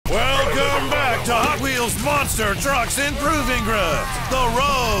back to Hot Wheels Monster Trucks Improving Grounds. The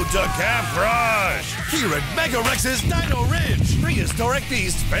road to Camp Crush. Here at Mega Wrex's Dino Ridge, prehistoric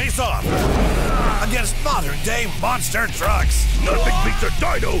beasts face off against modern-day monster trucks. Nothing beats a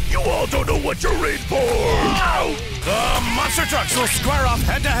dino. You all don't know what you're in for. Ow! The monster trucks will square off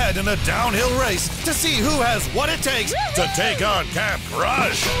head-to-head in a downhill race to see who has what it takes to take on Camp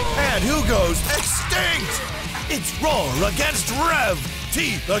Crush and who goes extinct. It's Roar against Rev,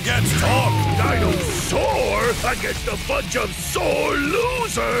 Teeth against Talk, Dinosaur against a bunch of sore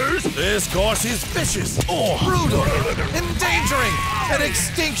losers. This course is vicious, brutal, endangering an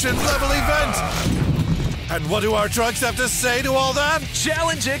extinction-level event. And what do our trucks have to say to all that?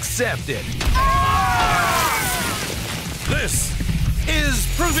 Challenge accepted. This is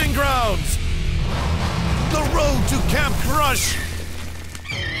Proving Grounds. The road to Camp Crush.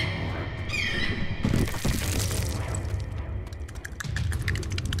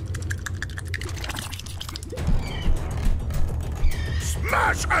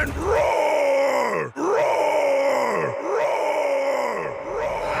 Smash and roar! Roar! Roar!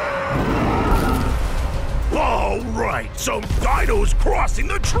 Roar! All right, some dinos crossing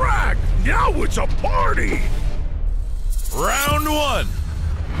the track. Now it's a party. Round 1,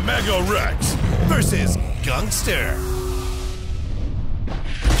 Mega Wrex versus Gunkster.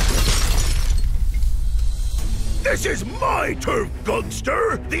 This is my turf,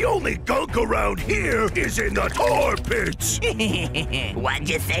 Gunkster. The only gunk around here is in the tar pits. What'd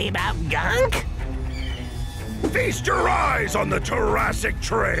you say about gunk? Feast your eyes on the Jurassic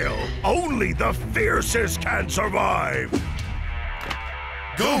Trail. Only the fiercest can survive.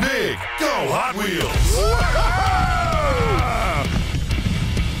 Go big, go Hot Wheels.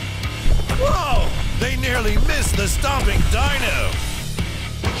 Whoa! They nearly missed the stomping dino.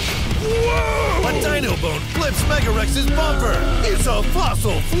 Whoa! A dino bone flips Mega Wrex's bumper. It's a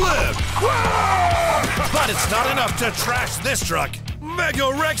fossil flip. Whoa! But it's not enough to trash this truck.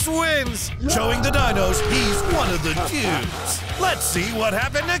 Mega Wrex wins, showing the dinos he's one of the dudes. Let's see what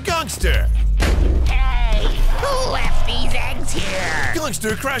happened to Gunkster. Hey, who left these eggs here?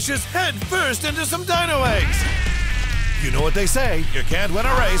 Gunkster crashes head first into some dino eggs. You know what they say, you can't win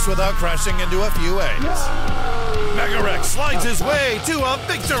a race without crashing into a few eggs. Mega Wrex slides his way to a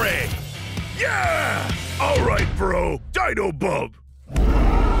victory. Yeah! All right, bro. Dino bump.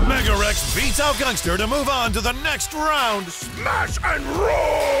 Mega Wrex beats out Gunkster to move on to the next round. Smash and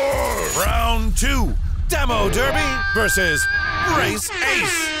roar! Round 2, Demo Derby versus Race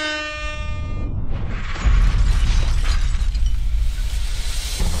Ace.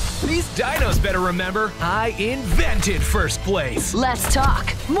 These dinos better remember, I invented first place. Let's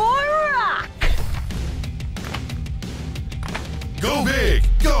talk. More rock! Go big,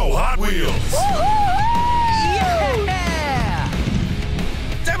 go Hot Wheels. Yeah!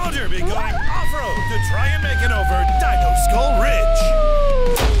 Demo Derby going off-road to try and make it over Dino Skull Ridge.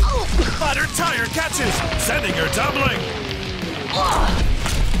 But her tire catches, sending her tumbling.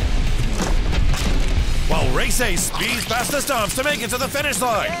 While Race Ace speeds past the Stomps to make it to the finish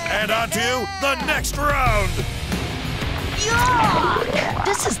line. And on to the next round. Yuck!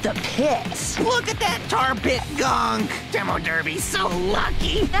 This is the pits. Look at that tar pit gunk. Demo Derby's so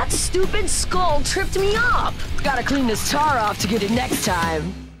lucky. That stupid skull tripped me up. Gotta clean this tar off to get it next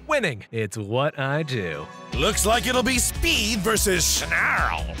time. Winning, it's what I do. Looks like it'll be speed versus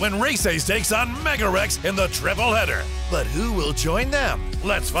snarl when Race Ace takes on Mega Wrex in the triple header. But who will join them?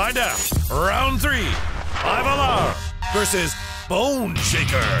 Let's find out. Round 3, 5 Alarm versus Bone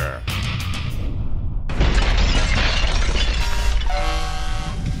Shaker.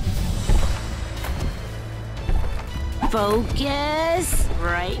 Focus,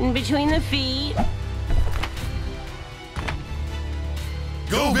 right in between the feet.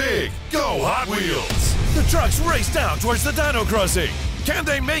 Go big, go Hot Wheels. The trucks race down towards the Dino Crossing. Can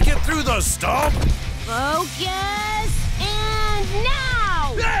they make it through the Stomp? Focus, and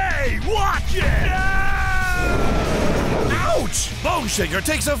now! Hey, watch it! Ouch! Bone Shaker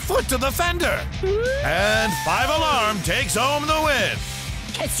takes a foot to the fender. And 5 Alarm takes home the win.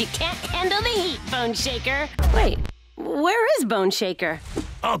 Guess you can't handle the heat, Bone Shaker. Wait, where is Bone Shaker?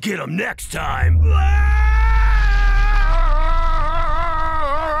 I'll get him next time.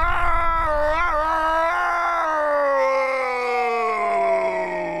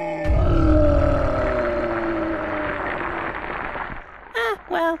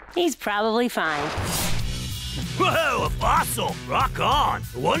 Well, he's probably fine. Whoa, a fossil! Rock on!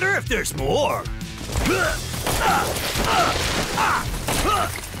 I wonder if there's more.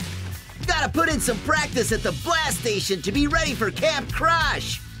 Gotta put in some practice at the blast station to be ready for Camp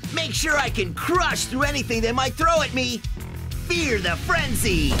Crush. Make sure I can crush through anything they might throw at me. Fear the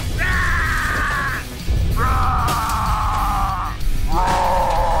frenzy. Ah!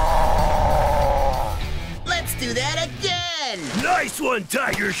 Let's do that again! Nice one,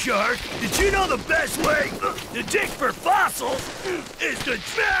 Tiger Shark! Did you know the best way to dig for fossils is to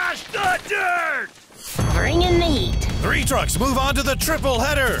smash the dirt? Bring in the heat. 3 trucks move on to the triple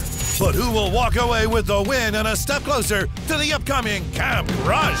header. But who will walk away with the win and a step closer to the upcoming Camp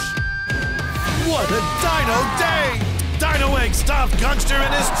Crush? What a Dino day! Dino Egg stopped Gunkster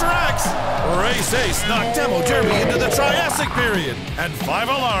in his tracks. Race Ace knocked Demo Derby into the Triassic period. And 5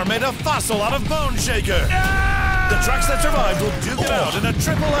 Alarm made a fossil out of Bone Shaker. The trucks that survived will duke it out in a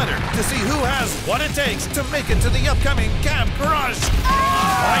triple header to see who has what it takes to make it to the upcoming Camp Crush.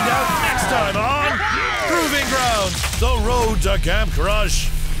 Find out next time on Proving Grounds, the road to Camp Crush.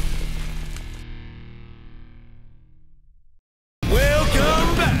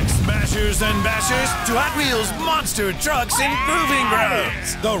 Welcome back, Smashers and Bashers, to Hot Wheels Monster Trucks in Proving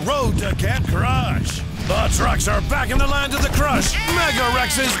Grounds, the road to Camp Crush. The trucks are back in the land of the crush, Mega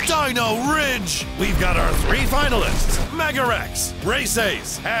Wrex's Dino Ridge. We've got our 3 finalists, Mega Wrex, Race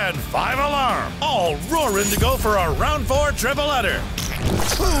Ace, and 5 Alarm, all roaring to go for our round 4 triple header.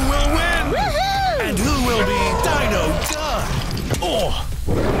 Who will win? Woohoo! And who will be Dino Done? Oh!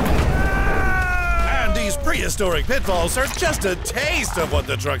 And these prehistoric pitfalls are just a taste of what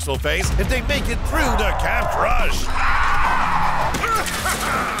the trucks will face if they make it through to Camp Crush.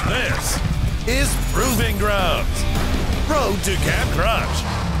 This is Proving Grounds, road to Camp Crush.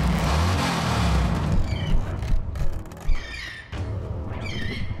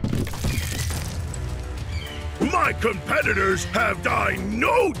 My competitors have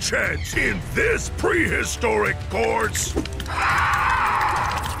no chance in this prehistoric course.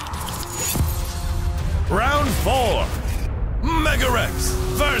 Round 4, Mega Wrex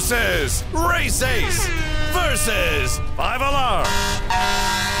versus Race Ace versus 5 Alarm.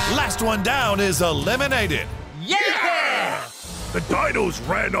 Last one down is eliminated. Yeah! The dinos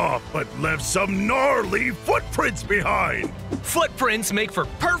ran off, but left some gnarly footprints behind. Footprints make for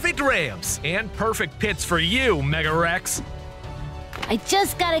perfect ramps and perfect pits for you, Mega Wrex. I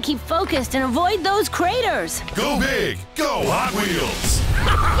just gotta keep focused and avoid those craters. Go big, go Hot Wheels.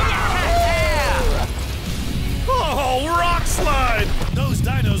 Oh, rock slide! Those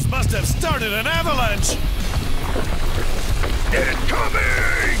dinos must have started an avalanche.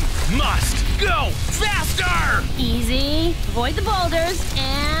 Incoming! Must go faster! Easy. Avoid the boulders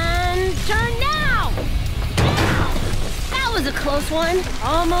and turn now. That was a close one.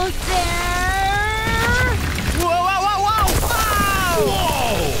 Almost there. Whoa, whoa, whoa, whoa!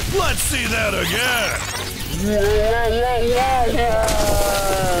 Whoa! Let's see that again.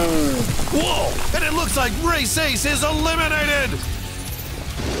 Whoa! And it looks like Race Ace is eliminated.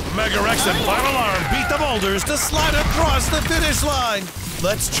 Mega Wrex and 5 Alarm beat the boulders to slide across the finish line.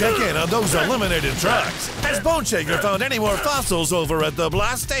 Let's check in on those eliminated trucks. Has Bone Shaker found any more fossils over at the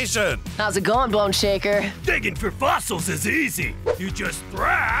blast station? How's it going, Bone Shaker? Digging for fossils is easy. You just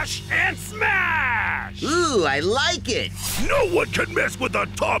thrash and smash! Ooh, I like it! No one can mess with the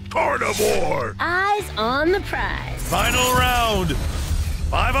top carnivore! Eyes on the prize. Final round.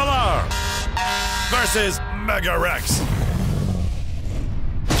 5 Alarm versus Mega Wrex.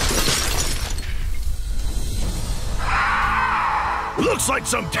 Looks like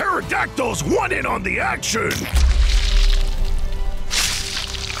some pterodactyls won in on the action!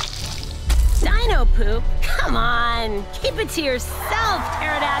 Dino poop? Come on. Keep it to yourself,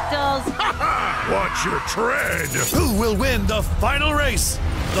 pterodactyls. Watch your tread! Who will win the final race?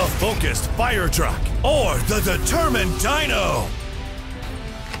 The focused fire truck or the determined dino?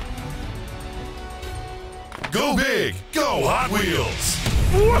 Go big, go Hot Wheels!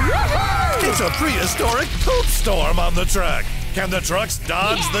 It's a prehistoric poop storm on the track. Can the trucks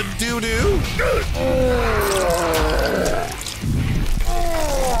dodge the doo-doo?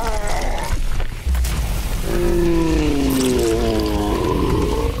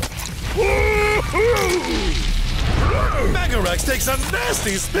 Mega Wrex takes a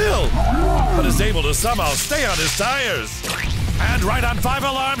nasty spill, but is able to somehow stay on his tires. And right on 5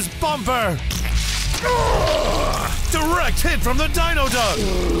 Alarm's bumper. Direct hit from the dino dog.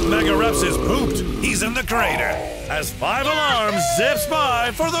 Mega Wrex is pooped. He's in the crater as 5 Alarm zips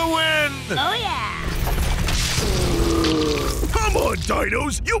by for the win. Oh, yeah. Come on,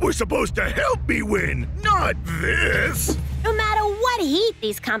 dinos! You were supposed to help me win, not this! No matter what heat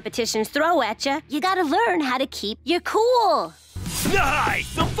these competitions throw at you, you gotta learn how to keep your cool.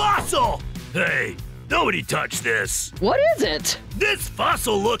 Nice! A fossil! Hey, nobody touch this! What is it? This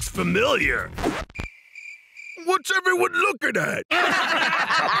fossil looks familiar. What's everyone looking at?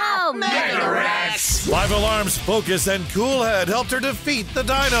 Oh, Mega Wrex! 5 Alarm's focus and cool head helped her defeat the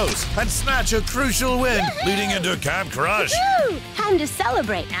dinos and snatch a crucial win, leading into Camp Crush. Woo! Time to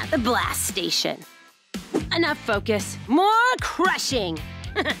celebrate at the blast station. Enough focus, more crushing.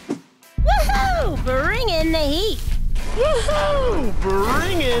 Woohoo! Bring in the heat. Woohoo!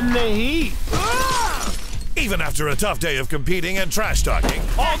 Bring in the heat. Even after a tough day of competing and trash talking,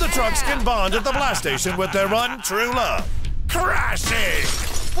 all the trucks can bond at the blast station with their one true love, crashing!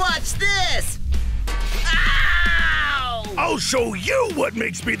 Watch this! Ow! I'll show you what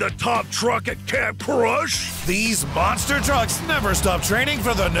makes me the top truck at Camp Crush. These monster trucks never stop training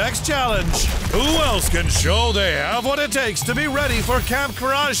for the next challenge. Who else can show they have what it takes to be ready for Camp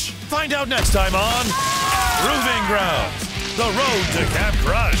Crush? Find out next time on Proving Grounds, the road to Camp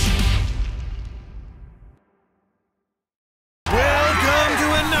Crush. Welcome to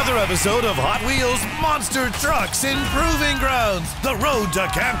another episode of Hot Wheels Monster Trucks in Proving Grounds, the road to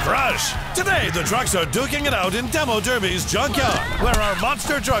Camp Crush. Today, the trucks are duking it out in Demo Derby's junkyard, where our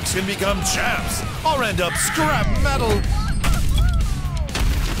monster trucks can become champs or end up scrap metal.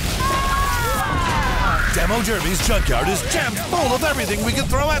 Demo Derby's junkyard is jammed full of everything we can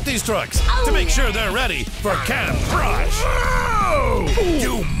throw at these trucks to make sure they're ready for Camp Crush. Whoa!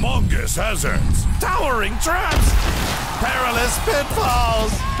 Humongous hazards, towering traps, perilous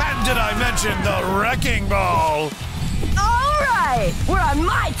pitfalls, and did I mention the wrecking ball? All right, we're on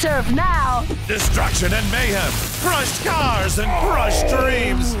my turf now. Destruction and mayhem, crushed cars and crushed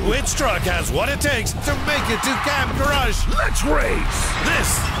dreams. Which truck has what it takes to make it to Camp Crush? Let's race.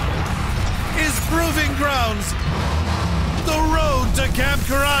 This is Proving Grounds, the road to Camp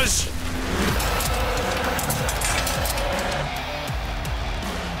Crush.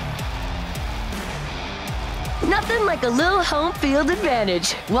 Nothing like a little home field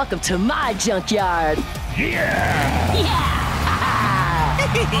advantage. Welcome to my junkyard. Yeah. Yeah!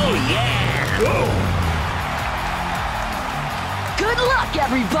 Oh, yeah. Whoa. Good luck,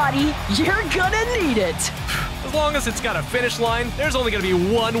 everybody. You're gonna need it. As long as it's got a finish line, there's only gonna be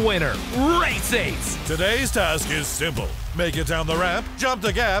one winner. Race Ace! Today's task is simple. Make it down the ramp, jump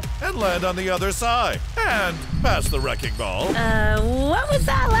the gap, and land on the other side. And pass the wrecking ball. What was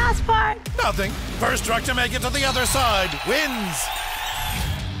that last part? Nothing. First truck to make it to the other side wins.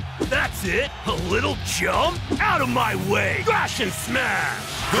 That's it. A little jump. Out of my way. Crash and smash.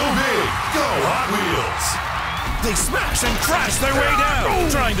 Go big, go Hot Wheels. They smash and crash their way down,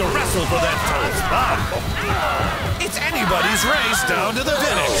 trying to wrestle for that top spot. It's anybody's race down to the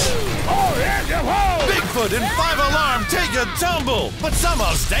finish. Bigfoot and 5 Alarm take a tumble, but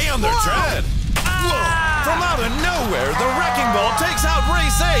somehow stay on their tread. Whoa! From out of nowhere, the wrecking ball takes out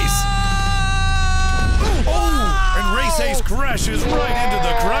Race Ace. Oh! And Race Ace crashes right into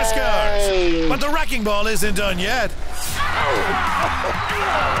the crush cars. But the wrecking ball isn't done yet.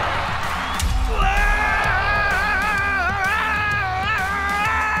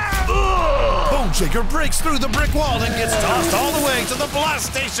 Bone Shaker breaks through the brick wall and gets tossed all the way to the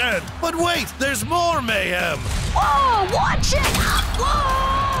blast station. But wait, there's more mayhem. Whoa, watch it!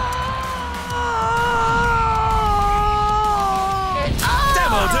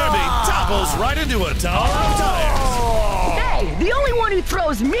 Demo Derby topples right into a tower of tires. Hey, the only one who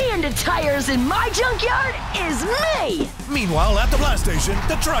throws me into tires in my junkyard is me! Meanwhile, at the blast station,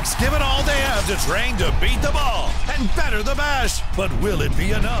 the trucks give it all they have to train to beat the ball and better the bash. But will it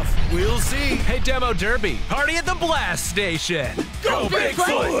be enough? We'll see. Hey, Demo Derby, party at the blast station! Go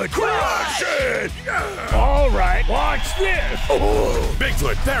Bigfoot. Crush it. Yeah. All right, watch this.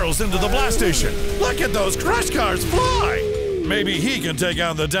 Bigfoot barrels into the blast station. Look at those crush cars fly. Maybe he can take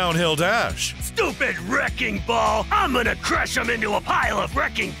on the downhill dash. Stupid wrecking ball. I'm gonna crush him into a pile of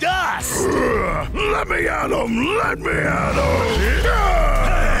wrecking dust. Let me at him. Let me at him.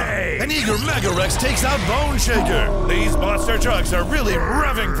 Hey. An eager Mega Wrex takes out Bone Shaker. These monster trucks are really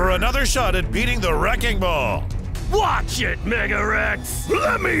revving for another shot at beating the wrecking ball. Watch it, Mega Wrex.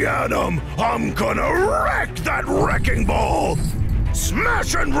 Let me at him. I'm gonna wreck that wrecking ball.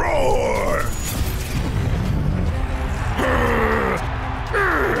 Smash and roar.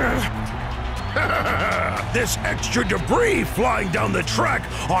 This extra debris flying down the track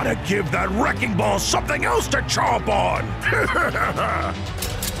ought to give that wrecking ball something else to chomp on.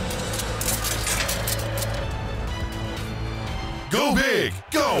 Go big,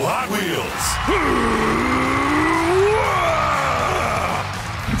 go Hot Wheels.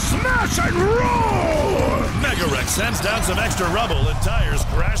 Smash and roar! Mega Wrex sends down some extra rubble and tires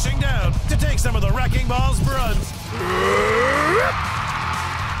crashing down to take some of the wrecking ball's brunt.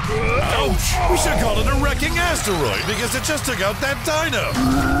 Bone Ouch! We should call it a wrecking asteroid because it just took out that dino.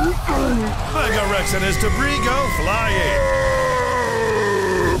 Mega Wrex and his debris go flying.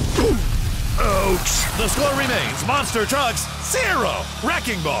 Ouch! The score remains Monster Trucks 0,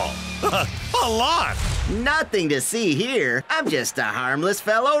 Wrecking Ball a lot. Nothing to see here. I'm just a harmless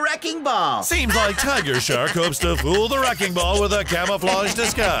fellow wrecking ball. Seems like Tiger Shark hopes to fool the wrecking ball with a camouflage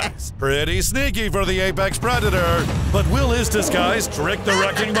disguise. Pretty sneaky for the apex predator. But will his disguise trick the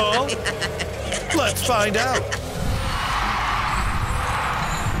wrecking ball? Let's find out.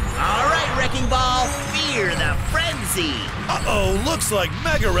 All right, wrecking ball, fear the frenzy. Uh-oh, looks like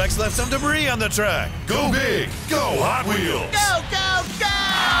Mega Wrex left some debris on the track. Go big, go Hot Wheels. Go, go, go!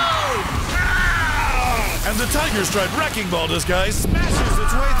 And the Tiger Stripe wrecking ball disguise smashes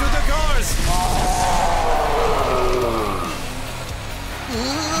its way through the cars.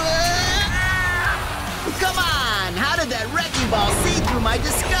 Come on! How did that wrecking ball see through my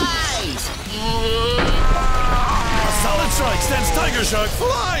disguise? A solid strike sends Tiger Shark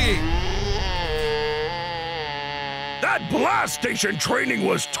flying. That blast station training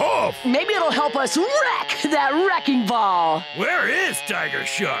was tough. Maybe it'll help us wreck that wrecking ball. Where is Tiger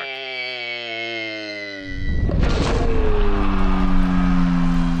Shark?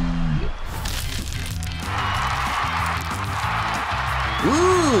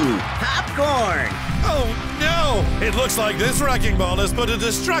 Ooh, popcorn! Oh no! It looks like this wrecking ball has put a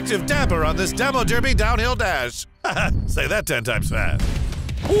destructive damper on this Demo Derby downhill dash. Say that 10 times fast.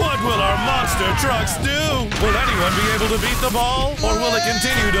 What will our monster trucks do? Will anyone be able to beat the ball? Or will it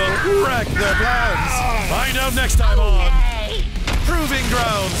continue to wreck their plans? Find out next time on Proving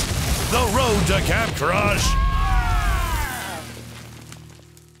Grounds, The Road to Camp Crush.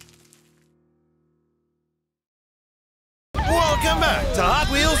 Welcome back to Hot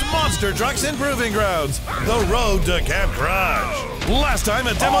Wheels Monster Trucks and Proving Grounds, The Road to Camp Crush. Last time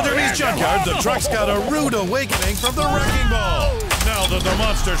at Demo Derby's junkyard, the trucks got a rude awakening from the wrecking ball. Now that the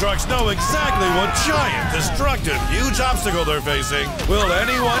monster trucks know exactly what giant, destructive, huge obstacle they're facing, will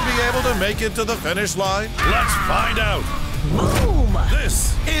anyone be able to make it to the finish line? Let's find out. Boom!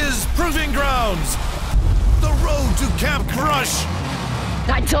 This is Proving Grounds, The Road to Camp Crush.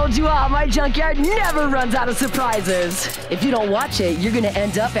 I told you all, my junkyard never runs out of surprises. If you don't watch it, you're gonna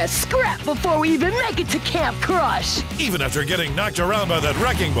end up as scrap before we even make it to Camp Crush. Even after getting knocked around by that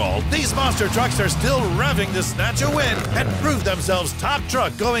wrecking ball, these monster trucks are still revving to snatch a win and prove themselves top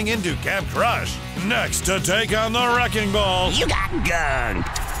truck going into Camp Crush. Next to take on the wrecking ball, You got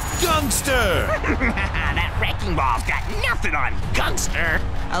gunked. Gungster. That wrecking ball's got nothing on Gungster.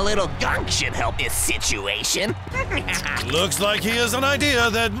 A little gunk should help this situation. Looks like he has an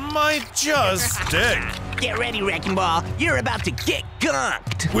idea that might just stick. Get ready, wrecking ball. You're about to get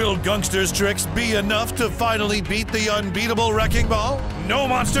gunked. Will Gungster's tricks be enough to finally beat the unbeatable wrecking ball? No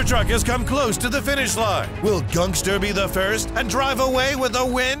monster truck has come close to the finish line. Will Gungster be the first and drive away with a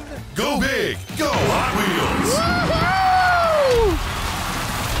win? Go big, go Hot Wheels. Woohoo!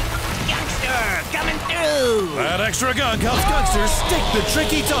 Gungster, coming through. That extra gunk helps Gungster stick the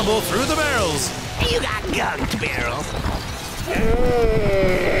tricky tumble through the barrels. You got gunked, barrels.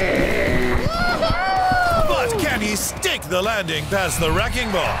 But can he stick the landing past the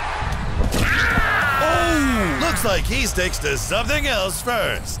wrecking ball? Oh, looks like he sticks to something else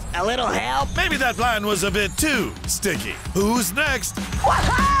first. A little help? Maybe that plan was a bit too sticky. Who's next?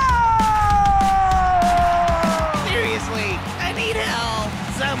 Seriously, I need help.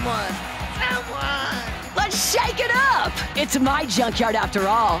 Someone. Let's shake it up! It's my junkyard after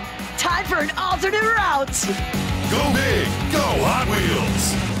all. Time for an alternate route. Go big, go Hot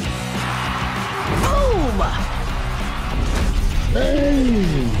Wheels. Boom!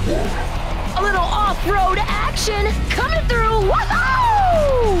 A little off-road action coming through.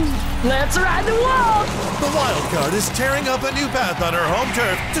 Woohoo! Let's ride the wall. The wild card is tearing up a new path on her home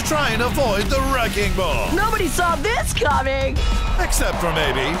turf to try and avoid the wrecking ball. Nobody saw this coming. Except for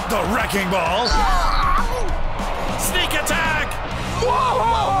maybe the wrecking ball. Sneak attack!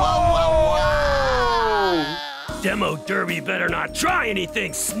 Demo Derby better not try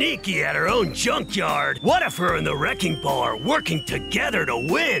anything sneaky at her own junkyard. What if her and the wrecking ball are working together to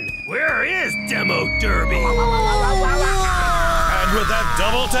win? Where is Demo Derby? And with that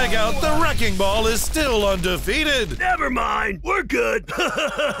double takeout, the wrecking ball is still undefeated. Never mind, we're good.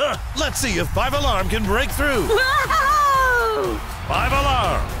 Let's see if 5 Alarm can break through. Woohoo! 5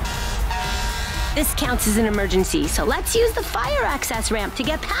 Alarm. This counts as an emergency, so let's use the fire access ramp to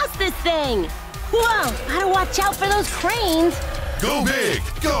get past this thing. Whoa, gotta watch out for those cranes. Go big,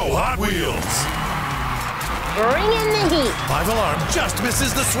 go Hot Wheels. Bring in the heat. 5 Alarm just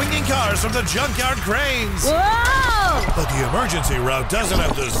misses the swinging cars from the junkyard cranes. Whoa! But the emergency route doesn't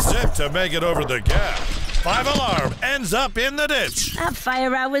have the zip to make it over the gap. 5 Alarm ends up in the ditch. That fire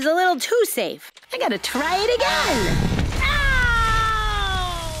route was a little too safe. I gotta try it again.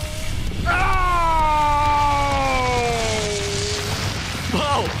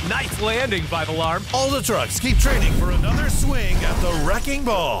 Whoa, nice landing, 5 Alarm. All the trucks keep training for another swing at the Wrecking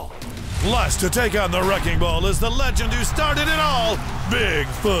Ball. Last to take on the Wrecking Ball is the legend who started it all,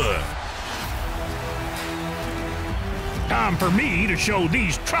 Bigfoot. Time for me to show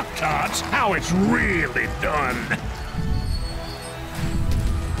these truck tots how it's really done.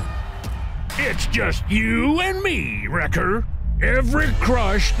 It's just you and me, Wrecker. Every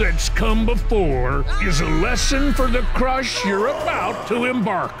crush that's come before is a lesson for the crush you're about to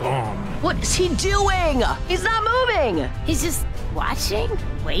embark on. What is he doing? He's not moving. He's just watching,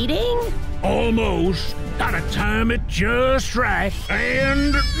 waiting. Almost. Gotta time it just right.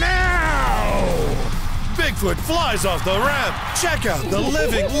 And now! Bigfoot flies off the ramp. Check out the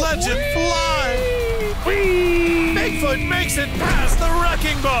living legend fly. Whee! Bigfoot makes it past the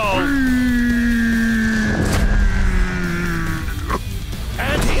Wrecking Ball.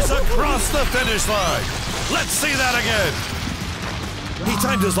 And he's across the finish line. Let's see that again. He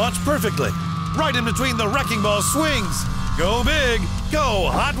timed his launch perfectly. Right in between the Wrecking Ball swings. Go big, go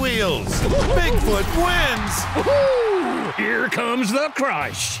Hot Wheels. Bigfoot wins. Here comes the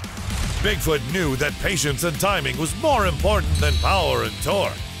crush. Bigfoot knew that patience and timing was more important than power and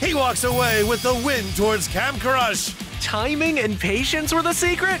torque. He walks away with the win towards Camp Crush. Timing and patience were the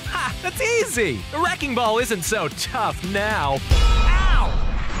secret? Ha, that's easy. The Wrecking Ball isn't so tough now. Ow!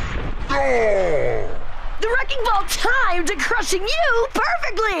 The Wrecking Ball timed crushing you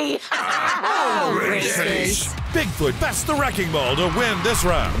perfectly. Bigfoot bets the Wrecking Ball to win this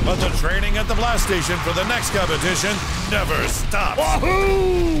round, but the training at the blast station for the next competition never stops.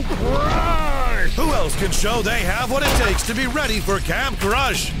 Wahoo! Crush! Who else can show they have what it takes to be ready for Camp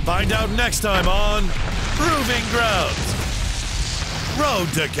Crush? Find out next time on Proving Grounds.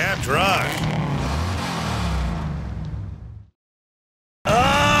 Road to Camp Crush.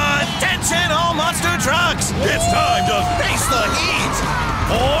 Attention all monster trucks! It's time to face the heat!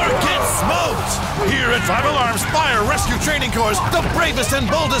 Or get smoked! Here at 5 Alarm's Fire Rescue Training Course, the bravest and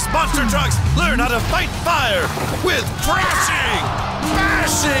boldest monster trucks learn how to fight fire with crashing,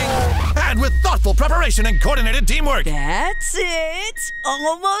 mashing, and with thoughtful preparation and coordinated teamwork. That's it.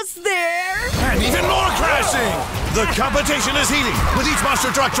 Almost there. And even more crashing! The competition is heating, with each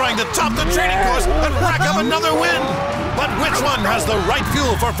monster truck trying to top the training course and rack up another win. But which one has the right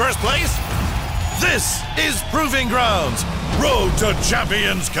fuel for first place? This is Proving Grounds, Road to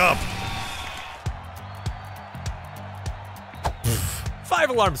Champions Cup. 5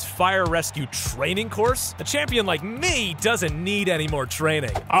 Alarm's Fire Rescue Training Course? A champion like me doesn't need any more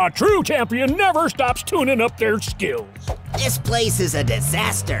training. A true champion never stops tuning up their skills. This place is a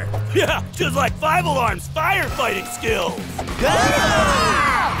disaster. Yeah, just like 5 Alarm's firefighting skills.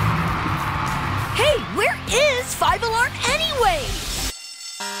 Hey, where is 5 Alarm anyway?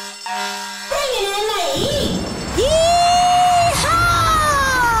 Bringing in the heat! Yee-haw!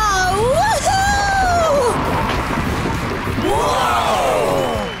 Woohoo! Whoa!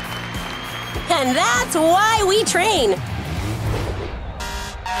 And that's why we train.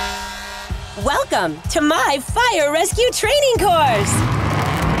 Welcome to my Fire Rescue Training Course.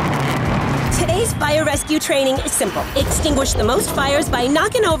 Today's fire rescue training is simple. Extinguish the most fires by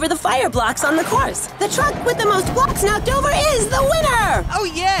knocking over the fire blocks on the course. The truck with the most blocks knocked over is the winner! Oh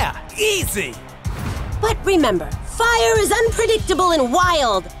yeah, easy! But remember, fire is unpredictable and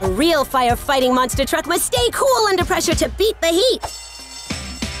wild. A real firefighting monster truck must stay cool under pressure to beat the heat.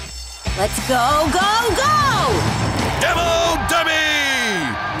 Let's go, go, go! Demo Derby!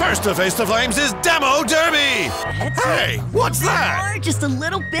 First to face the flames is Demo Derby! Hey, what's that? Just a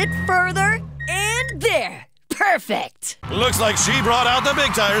little bit further, and there. Perfect. Looks like she brought out the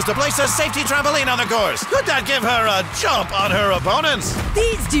big tires to place a safety trampoline on the course. Could that give her a jump on her opponents?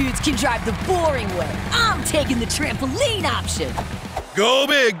 These dudes can drive the boring way. I'm taking the trampoline option. Go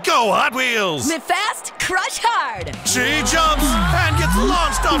big, go Hot Wheels! Live fast, crush hard. She jumps and gets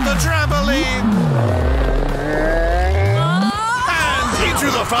launched off the trampoline. And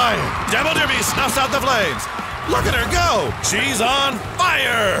into the fire. Demo Derby snuffs out the flames. Look at her go. She's on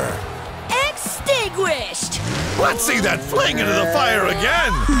fire. Extinguished. Let's see that fling into the fire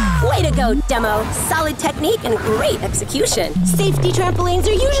again. Way to go, Demo. Solid technique and great execution. Safety trampolines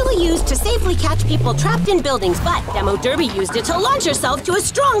are usually used to safely catch people trapped in buildings, but Demo Derby used it to launch herself to a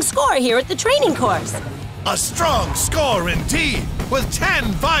strong score here at the training course. A strong score indeed, with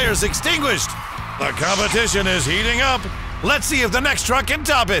 10 fires extinguished. The competition is heating up. Let's see if the next truck can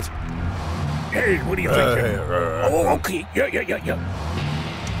top it. Hey, what do you think? Oh, okay. Yeah.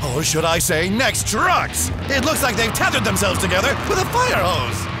 Or should I say next trucks? It looks like they've tethered themselves together with a fire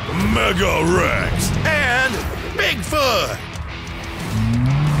hose. Mega Wrex and Bigfoot.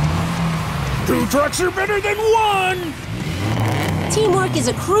 2 trucks are better than 1! Teamwork is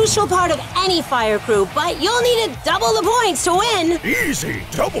a crucial part of any fire crew, but you'll need to double the points to win. Easy,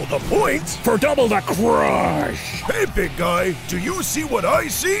 double the points for double the crush. Hey, big guy, do you see what I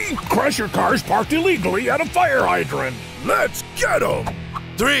see? Crusher cars parked illegally at a fire hydrant. Let's get them!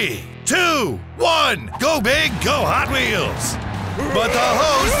 3, 2, 1, go big, go Hot Wheels! But the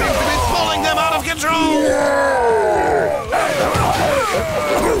hose seems to be pulling them out of control!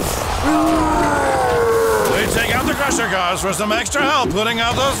 We take out the crusher cars for some extra help putting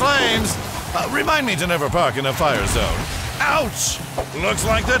out those flames. Remind me to never park in a fire zone. Ouch! Looks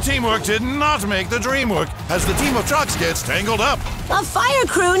like the teamwork did not make the dream work as the team of trucks gets tangled up. A fire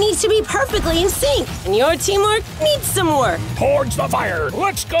crew needs to be perfectly in sync, and your teamwork needs some work. Towards the fire,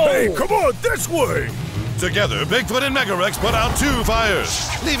 let's go! Hey, come on, this way! Together, Bigfoot and Mega Wrex put out 2 fires,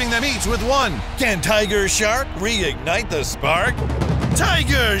 leaving them each with 1. Can Tiger Shark reignite the spark?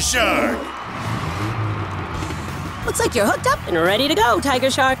 Tiger Shark! Looks like you're hooked up and ready to go,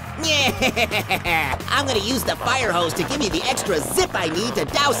 Tiger Shark. Yeah! I'm gonna use the fire hose to give me the extra zip I need to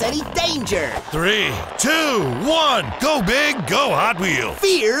douse any danger. 3, 2, 1, go big, go Hot Wheel!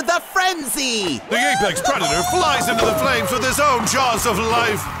 Fear the frenzy! The apex predator flies into the flames with his own jaws of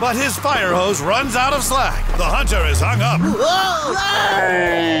life, but his fire hose runs out of slack. The hunter is hung up. Whoa!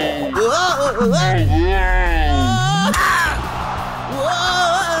 Whoa!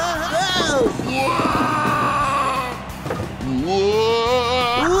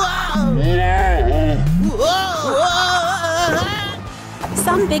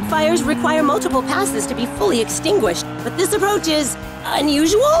 Some big fires require multiple passes to be fully extinguished, but this approach is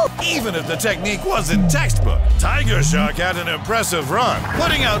unusual. Even if the technique wasn't textbook, Tiger Shark had an impressive run,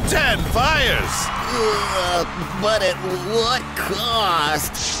 putting out 10 fires. But at what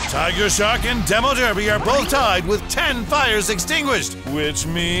cost? Tiger Shark and Demo Derby are both tied with 10 fires extinguished, which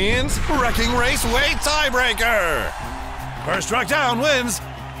means Wrecking Race Way tiebreaker. First truck down wins.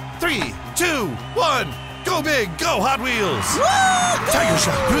 3, 2, 1, go big, go Hot Wheels! Tiger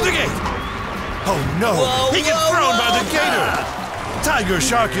Shark through the gate. Oh no, he gets thrown by the gator. Tiger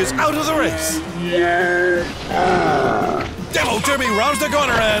Shark is out of the race. Demo Derby rounds the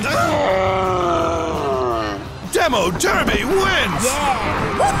corner and Demo Derby wins.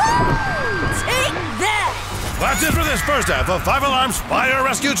 Take that! That's it for this first half of 5 Alarm's Fire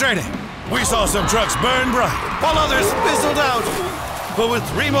Rescue Training. We saw some trucks burn bright, while others fizzled out. But with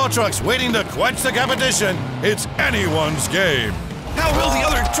 3 more trucks waiting to quench the competition, it's anyone's game. How will the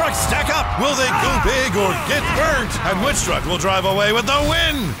other trucks stack up? Will they go big or get burnt? And which truck will drive away with the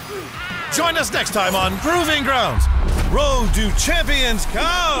win? Join us next time on Proving Grounds. Road to Champions Cup!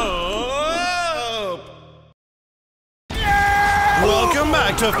 Welcome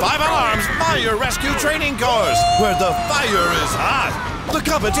back to 5 Alarm's Fire Rescue Training Course, where the fire is hot, the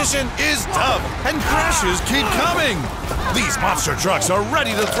competition is tough, and crashes keep coming. These monster trucks are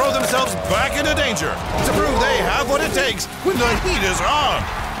ready to throw themselves back into danger to prove they have what it takes when the heat is on.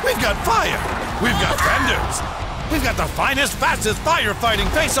 We've got fire, we've got fenders, we've got the finest, fastest firefighting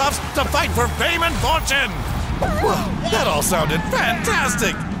face-offs to fight for fame and fortune. Whoa, that all sounded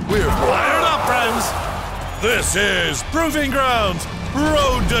fantastic. We're fired up, friends. This is Proving Grounds,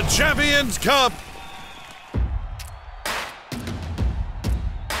 Road to Champions Cup.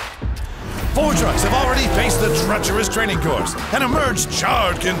 4 trucks have already faced the treacherous training course and emerged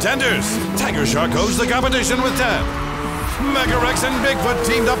charred contenders. Tiger Shark hosts the competition with 10. Mega Wrex and Bigfoot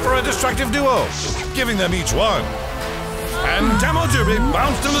teamed up for a destructive duo, giving them each 1. And Demo Derby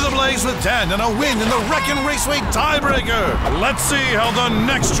bounced into the blaze with 10 and a win in the Wreckin' Raceway tiebreaker. Let's see how the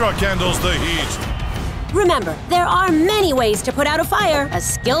next truck handles the heat. Remember, there are many ways to put out a fire. A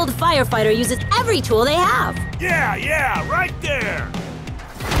skilled firefighter uses every tool they have. Yeah, right there.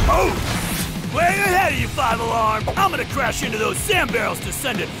 Oh! Way ahead of you, 5 Alarm! I'm gonna crash into those sand barrels to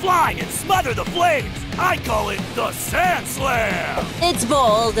send it flying and smother the flames! I call it the Sand Slam! It's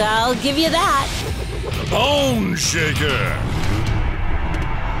bold, I'll give you that. Bone Shaker.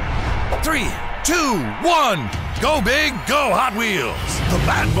 3, 2, 1, go big, go Hot Wheels. The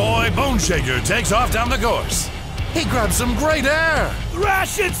bad boy Bone Shaker takes off down the course. He grabs some great air.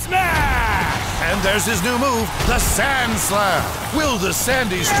 Thrash and smash! And there's his new move, the Sand Slam. Will the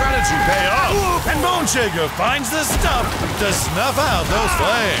sandy strategy pay off? And Bone Shaker finds the stuff to snuff out those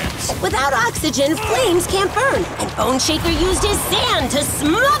flames. Without oxygen, flames can't burn. And Bone Shaker used his sand to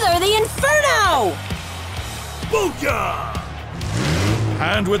smother the inferno! Booyah!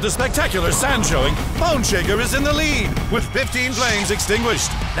 And with the spectacular sand showing, Bone Shaker is in the lead, with 15 flames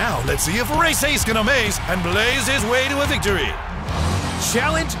extinguished. Now let's see if Race Ace can amaze and blaze his way to a victory.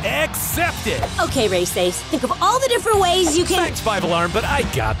 Challenge accepted! Okay, Race Ace, think of all the different ways you can... Thanks, 5 Alarm, but I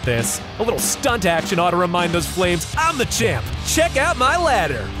got this. A little stunt action ought to remind those flames I'm the champ. Check out my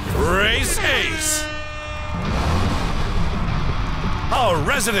ladder. Race Ace! Our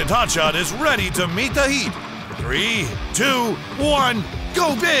resident hotshot is ready to meet the heat. 3, 2, 1,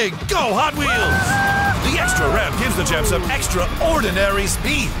 go big, go Hot Wheels! The extra ramp gives the champ some extraordinary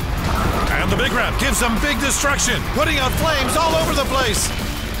speed. And the big ramp gives some big destruction, putting out flames all over the place.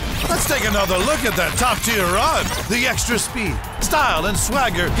 Let's take another look at that top-tier run. The extra speed, style, and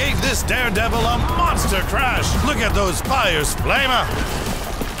swagger gave this daredevil a monster crash. Look at those fires flame out.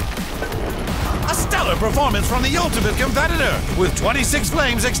 A stellar performance from the ultimate competitor. With 26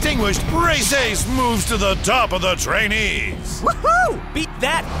 flames extinguished, Race Ace moves to the top of the trainees. Woohoo! Beat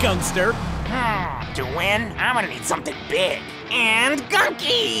that, Gungster. To win, I'm gonna need something big and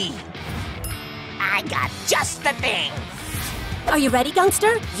gunky. I got just the thing. Are you ready,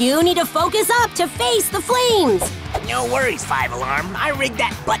 Gungster? You need to focus up to face the flames. No worries, 5 Alarm. I rigged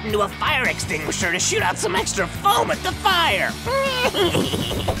that button to a fire extinguisher to shoot out some extra foam at the fire.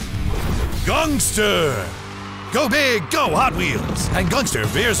 Gungster! Go big, go Hot Wheels! And Gungster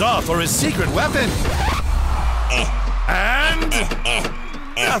veers off for his secret weapon. And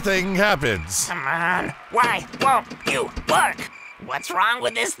nothing happens. Come on. Why won't you work? What's wrong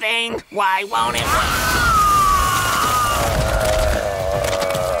with this thing? Why won't it work?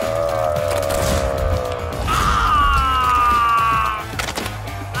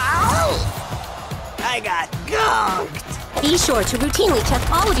 I got gunked. Be sure to routinely check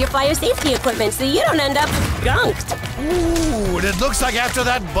all of your fire safety equipment so you don't end up gunked. Ooh, and it looks like after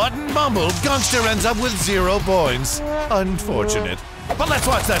that button bumble, Gungster ends up with 0 points. Unfortunate. But let's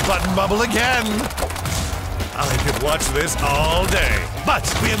watch that button bubble again. I could watch this all day. But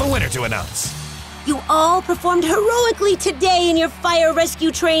we have a winner to announce. You all performed heroically today in your fire rescue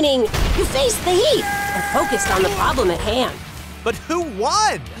training. You faced the heat and focused on the problem at hand. But who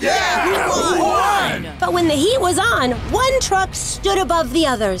won? Who won? But when the heat was on, one truck stood above the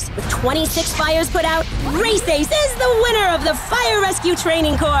others. With 26 fires put out, Race Ace is the winner of the fire rescue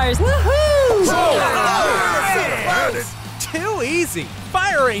training course. Woohoo! Too easy.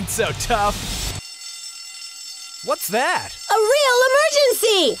 Fire ain't so tough. What's that? A real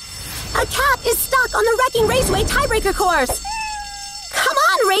emergency! A cat is stuck on the Wrecking Raceway tiebreaker course. Come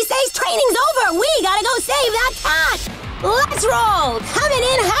on, Race Ace, training's over. We gotta go save that cat. Let's roll! Coming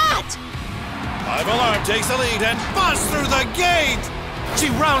in hot! 5 Alarm takes the lead and busts through the gate! She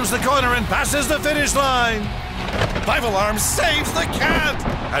rounds the corner and passes the finish line! 5 Alarm saves the cat!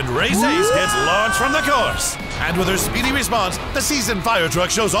 And Race Ace gets launched from the course! And with her speedy response, the seasoned fire truck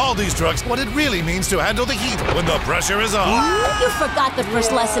shows all these trucks what it really means to handle the heat when the pressure is on. You forgot the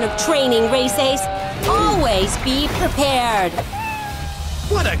first lesson of training, Race Ace. Always be prepared.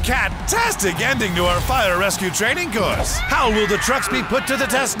 What a cat-tastic ending to our fire rescue training course! How will the trucks be put to the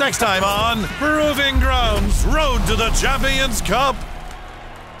test next time on Proving Grounds Road to the Champions Cup?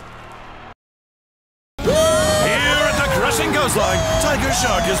 Here at the crushing coastline, Tiger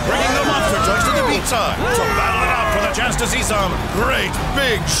Shark is bringing the monster trucks to the beach side to battle it out for the chance to see some great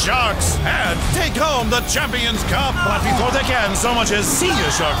big sharks and take home the Champions Cup. But before they can so much as see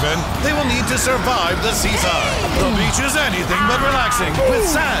a shark fin, they will need to survive the seaside. The beach is anything but relaxing, with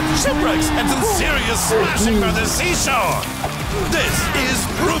sand, shipwrecks, and some serious smashing by the seashore. This is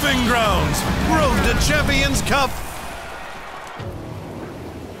Proving Grounds Road to Champions Cup.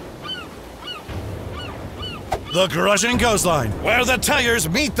 The crushing coastline, where the tigers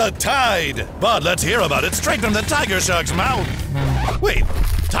meet the tide. But let's hear about it straight from the Tiger Shark's mouth. Wait,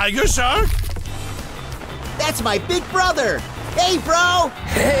 Tiger Shark? That's my big brother. Hey, bro.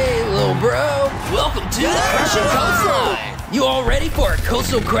 Hey, little bro. Welcome to the crushing coastline. You all ready for a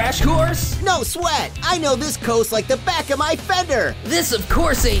coastal crash course? No sweat. I know this coast like the back of my fender. This, of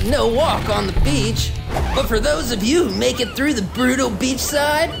course, ain't no walk on the beach. But for those of you who make it through the brutal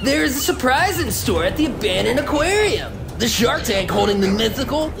beachside, there's a surprise in store at the abandoned aquarium. The shark tank holding the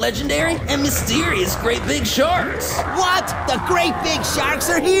mythical, legendary, and mysterious great big sharks. What? The great big sharks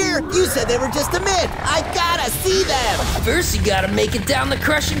are here? You said they were just a myth. I gotta see them. First, you gotta make it down the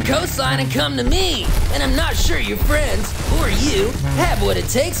crushing coastline and come to me. And I'm not sure your friends, or you, have what it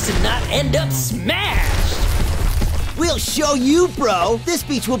takes to not end up smashed. We'll show you, bro. This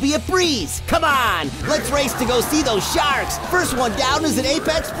beach will be a breeze. Come on, let's race to go see those sharks. First one down is an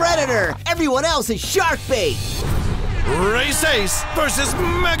apex predator. Everyone else is shark bait. Race Ace versus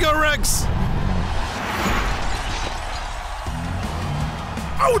Mega Wrex.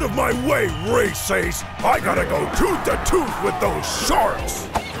 Out of my way, Race Ace! I gotta go tooth to tooth with those sharks!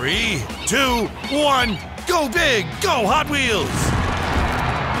 3, 2, 1, go big, go Hot Wheels!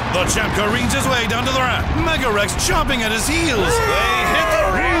 The champ careens his way down to the ramp. Mega Wrex chomping at his heels. They hit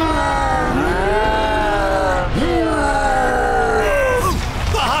the ramp.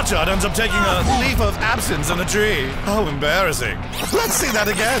 The hotshot ends up taking a leaf of absence in a tree. How embarrassing. Let's see that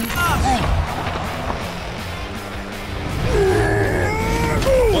again.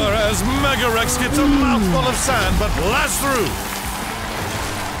 Whereas Mega Wrex gets a mouthful of sand but blasts through.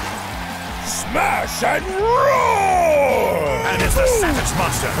 Smash and roar! And it's the savage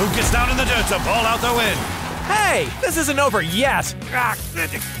monster who gets down in the dirt to ball out the win. Hey, this isn't over yet.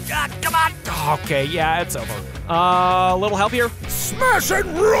 Come on. Okay, yeah, it's over. A little help here? Smash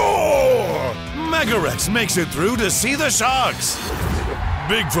and roar! Mega Wrex makes it through to see the sharks.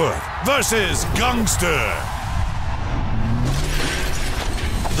 Bigfoot versus Gungster.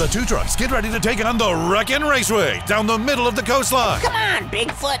 The two trucks get ready to take on the Wreckin' Raceway down the middle of the coastline. Come on,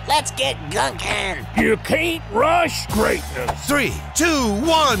 Bigfoot, let's get gunkin'. You can't rush greatness. 3, 2,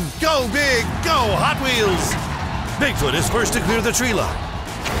 1, go big, go Hot Wheels. Bigfoot is first to clear the tree line,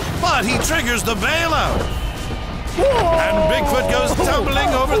 but he triggers the bailout. And Bigfoot goes tumbling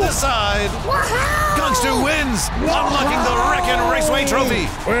over the side. Gungster wins, unlocking the Wreckin' Raceway trophy.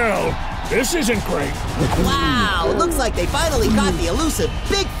 Well, this isn't great. Wow, looks like they finally caught the elusive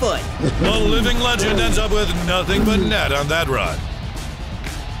Bigfoot. The living legend ends up with nothing but net on that run.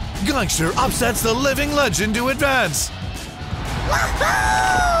 Gungster upsets the living legend to advance.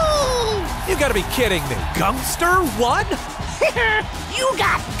 You gotta be kidding me. Gungster won? You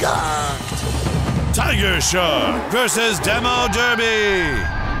got gunked. Tiger Shark versus Demo Derby.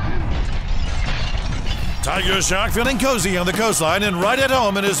 Tiger Shark feeling cozy on the coastline and right at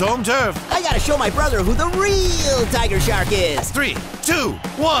home in his home turf. I gotta show my brother who the real Tiger Shark is. 3, 2,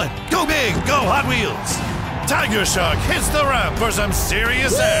 1, go big, go Hot Wheels. Tiger Shark hits the ramp for some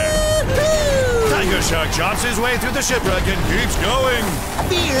serious air. Tiger Shark chops his way through the shipwreck and keeps going.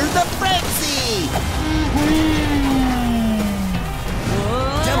 Fear the frenzy.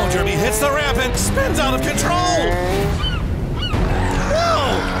 Demo Derby hits the ramp and spins out of control.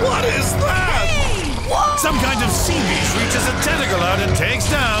 Whoa, what is that? Some kind of sea beast reaches a tentacle out and takes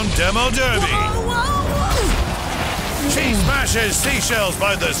down Demo Derby. She smashes seashells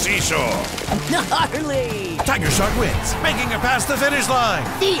by the seashore. Gnarly. Tiger Shark wins, making it past the finish line.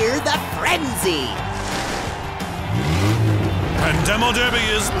 Fear the frenzy. And Demo Derby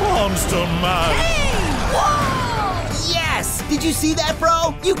is monster mad. Hey! Whoa! Yes! Did you see that,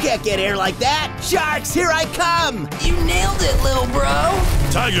 bro? You can't get air like that. Sharks, here I come. You nailed it, little bro.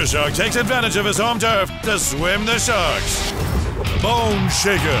 Tiger Shark takes advantage of his home turf to swim the sharks. Bone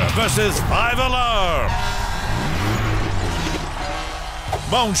Shaker versus 5 Alarm.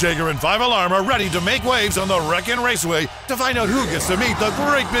 Bone Shaker and 5 Alarm are ready to make waves on the Wreckin' Raceway to find out who gets to meet the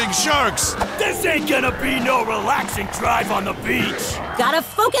great big sharks. This ain't gonna be no relaxing drive on the beach. Gotta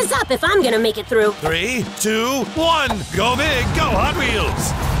focus up if I'm gonna make it through. 3, 2, 1, go big, go Hot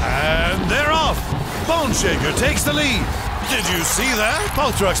Wheels. And they're off. Bone Shaker takes the lead. Did you see that?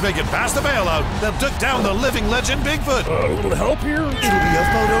 Both trucks make it past the bailout that took down the living legend Bigfoot. A little help here? It'll be a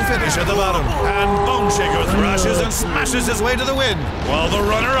photo finish at the bottom. And Bone Shaker thrashes and smashes his way to the win, while the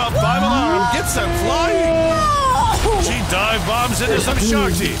runner-up 5 Alarm gets sent flying. She dive bombs into some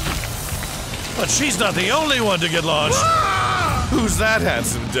shark teeth. But she's not the only one to get launched. Who's that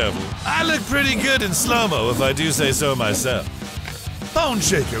handsome devil? I look pretty good in slow-mo if I do say so myself. Bone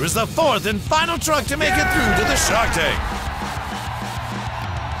Shaker is the 4th and final truck to make it through to the shark tank.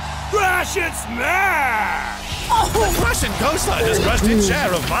 Crash and smash! The Russian coastline has crushed its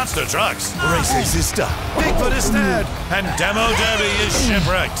share of monster trucks. Race Ace is stuck, Bigfoot is snared, and Demo Derby is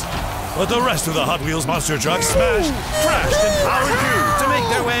shipwrecked. But the rest of the Hot Wheels monster trucks smashed, crashed, and powered through to make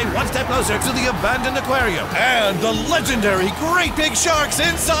their way one step closer to the abandoned aquarium. And the legendary Great Big Sharks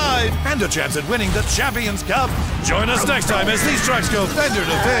inside! And a chance at winning the Champions Cup. Join us next time as these trucks go fender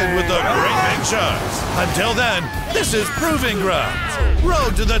to fin with the Great Big Sharks. Until then, this is Proving Grounds.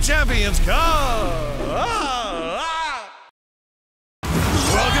 Road to the Champions Cup!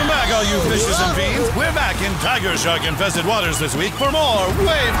 Welcome back, all you fishes and fiends. We're back in Tiger Shark-infested waters this week for more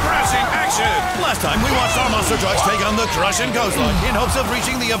wave-crashing action. Last time, we watched our monster trucks take on the crushing coastline in hopes of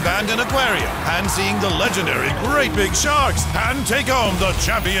reaching the abandoned aquarium and seeing the legendary Great Big Sharks and take home the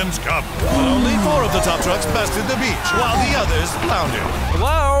Champions Cup. But only 4 of the top trucks bested the beach, while the others floundered.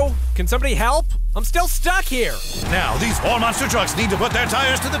 Hello? Can somebody help? I'm still stuck here. Now, these 4 monster trucks need to put their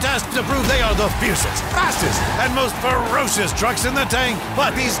tires to the test to prove they are the fiercest, fastest, and most ferocious trucks in the tank.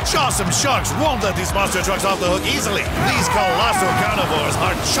 But these jawsome sharks won't let these monster trucks off the hook easily. These colossal carnivores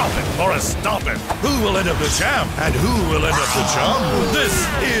are chomping or a stomping. Who will end up the champ and who will end up the chump? This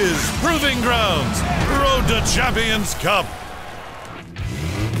is Proving Grounds, Road to Champions Cup.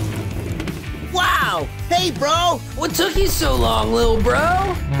 Wow! Hey, bro! What took you so long, little bro?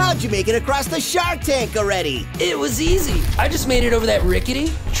 How'd you make it across the shark tank already? It was easy. I just made it over that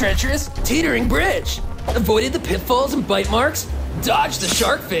rickety, treacherous, teetering bridge. Avoided the pitfalls and bite marks, dodged the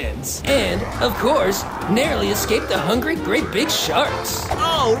shark fins, and, of course, narrowly escaped the hungry great big sharks.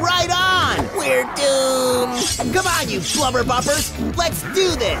 Oh, right on! We're doomed! Come on, you blubber bumpers! Let's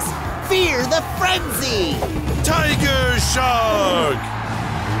do this! Fear the frenzy! Tiger Shark!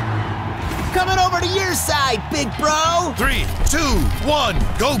 Coming over to your side, big bro! 3, 2, 1,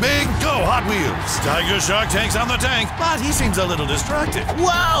 go big, go Hot Wheels! Tiger Shark takes on the tank, but he seems a little distracted.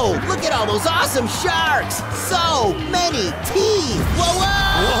 Whoa! Look at all those awesome sharks! So many teeth! Whoa,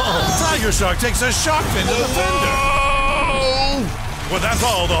 whoa! Whoa! Tiger Shark takes a shark fin to the fender. With that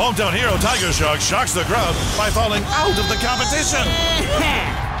fall, the hometown hero Tiger Shark shocks the crowd by falling out of the competition.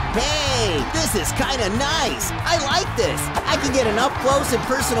 Hey, this is kinda nice. I like this. I can get an up-close and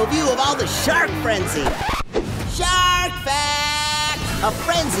personal view of all the shark frenzy. Shark fact! A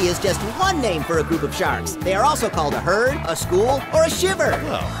frenzy is just one name for a group of sharks. They are also called a herd, a school, or a shiver.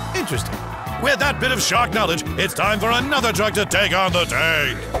 Oh, interesting. With that bit of shark knowledge, it's time for another truck to take on the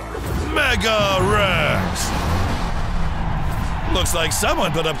tank. Mega Wrex. Looks like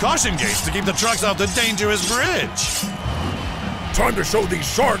someone put up caution gates to keep the trucks off the dangerous bridge. Time to show these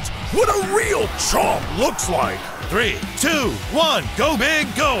sharks what a real chomp looks like. 3, 2, 1, go big,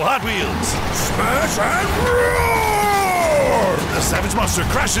 go Hot Wheels! Smash and roar! The savage monster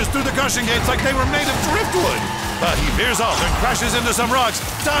crashes through the caution gates like they were made of driftwood. But he veers off and crashes into some rocks,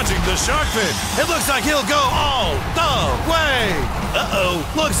 dodging the shark fin. It looks like he'll go all the way. Uh-oh,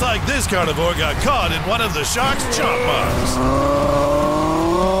 looks like this carnivore got caught in one of the shark's chomp marks.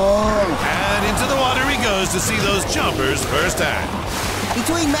 And into the water he goes to see those jumpers firsthand.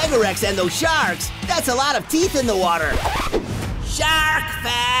 Between Mega Wrex and those sharks, that's a lot of teeth in the water. Shark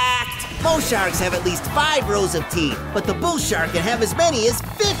fact! Most sharks have at least 5 rows of teeth, but the bull shark can have as many as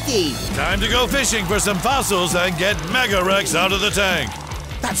 50. Time to go fishing for some fossils and get Mega Wrex out of the tank.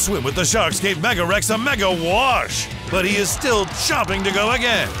 That swim with the sharks gave Mega Wrex a mega wash, but he is still chomping to go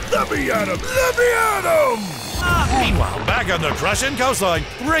again. Let me at him! Let me at him! Meanwhile, back on the Crushing coastline,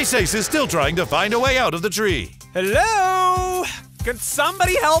 Race Ace is still trying to find a way out of the tree. Hello? Can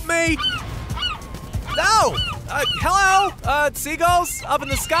somebody help me? No! Hello? Seagulls up in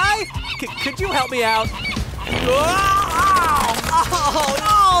the sky? Could you help me out? Oh,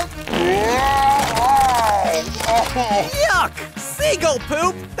 no! Yuck! Seagull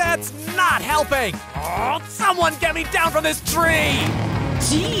poop? That's not helping! Oh, someone get me down from this tree!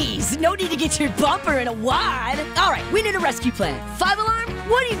 Jeez, no need to get your bumper in a wad. All right, we need a rescue plan. 5-alarm,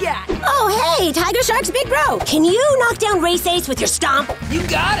 what do you got? Oh, hey, Tiger Shark's big bro. Can you knock down Race Ace with your stomp? You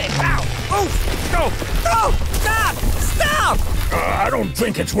got it! Ow! Oh! No! No! Stop! Stop! I don't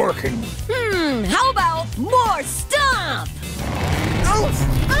think it's working. How about more stomp? Oh!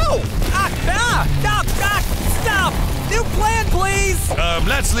 Oh! Stop! New plan, please!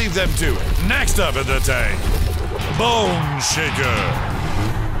 Let's leave them to it. Next up in the tank, Bone Shaker.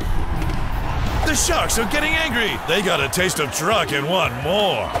 The sharks are getting angry. They got a taste of truck and want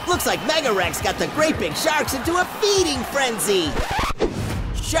more. Looks like Mega Wrex got the great big sharks into a feeding frenzy.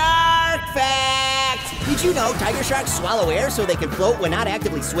 Shark fact! Did you know tiger sharks swallow air so they can float when not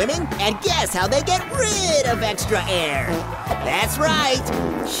actively swimming? And guess how they get rid of extra air? That's right,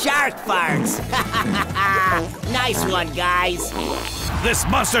 shark farts. Nice one, guys. This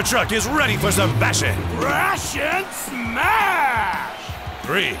monster truck is ready for some bashing. Crash and smash!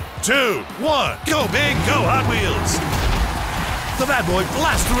 3, 2, 1, go big, go Hot Wheels! The bad boy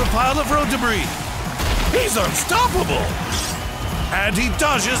blasts through a pile of road debris. He's unstoppable! And he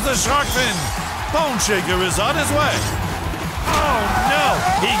dodges the shark fin. Bone Shaker is on his way. Oh no!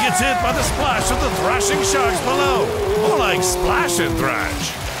 He gets hit by the splash of the thrashing sharks below. More like splash and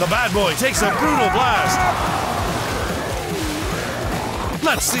thrash. The bad boy takes a brutal blast.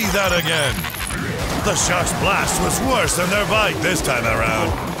 Let's see that again. The shark's blast was worse than their bite this time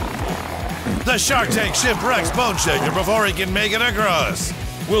around. The shark tank shipwrecks Bone Shaker before he can make it across.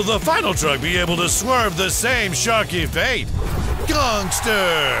 Will the final truck be able to swerve the same sharky fate?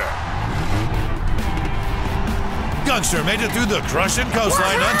 Gungster! Gungster made it through the Crushing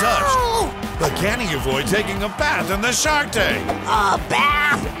coastline untouched. But can he avoid taking a bath in the shark tank? A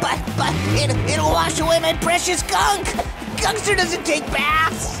bath? But it'll wash away my precious gunk. Gunkster doesn't take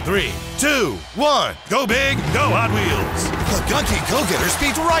baths. 3, 2, 1. Go big, go Hot Wheels. The gunky go-getter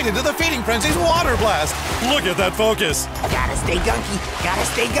speeds right into the Feeding Frenzy's water blast. Look at that focus. Gotta stay gunky, gotta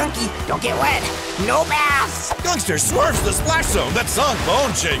stay gunky. Don't get wet. No baths. Gunkster swerves the splash zone that sunk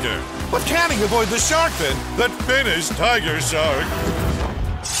Bone Shaker. But can he avoid the shark fin that finished Tiger Shark?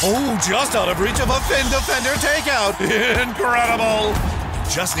 Oh, just out of reach of a fin defender takeout. Incredible.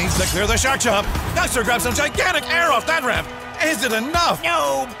 Just needs to clear the shark jump. Gunkster grabs some gigantic air off that ramp. Is it enough?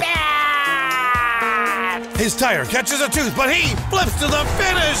 No bath. His tire catches a tooth, but he flips to the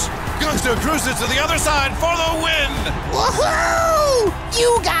finish. Gunkster cruises to the other side for the win. Woohoo!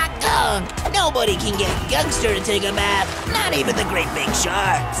 You got gunk. Nobody can get Gunkster to take a bath. Not even the great big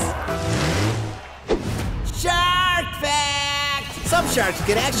sharks. Shark fact! Some sharks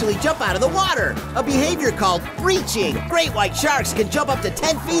can actually jump out of the water, a behavior called breaching. Great white sharks can jump up to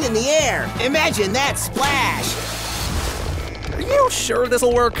 10 feet in the air. Imagine that splash. Are you sure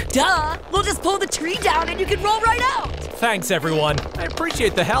this'll work? Duh! We'll just pull the tree down and you can roll right out! Thanks, everyone. I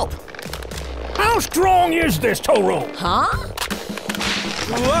appreciate the help. How strong is this tow rope? Huh?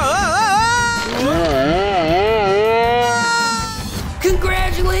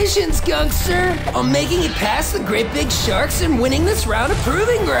 Congratulations, Gunkster, on making it past the great big sharks and winning this round of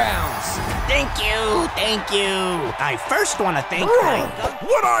Proving Grounds. Thank you, thank you. I first want to thank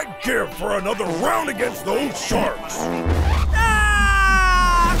What I'd give for another round against those sharks.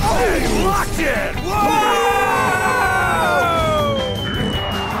 Hey, locked it! Whoa!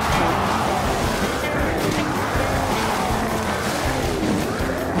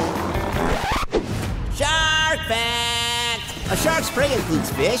 Shark fact! A shark's prey includes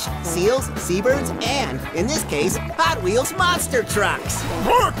fish, seals, seabirds, and, in this case, Hot Wheels monster trucks.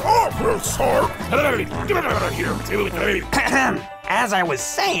 Back off, you shark! Get out of here! As I was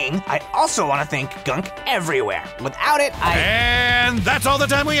saying, I also want to thank Gunk everywhere. Without it, And that's all the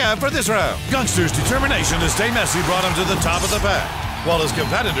time we have for this round. Gunkster's determination to stay messy brought him to the top of the pack, while his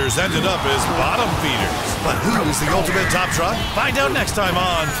competitors ended up as bottom feeders. But who is the ultimate top truck? Find out next time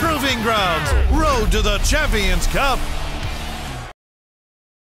on Proving Grounds, Road to the Champions Cup.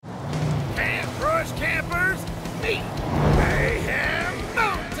 Camp Crush campers, meet Mayhem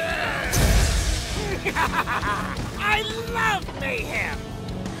Mountain! I love mayhem!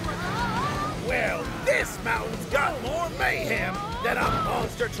 Well, this mountain's got more mayhem than a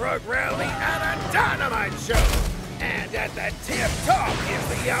monster truck rally at a dynamite show! And at the tip top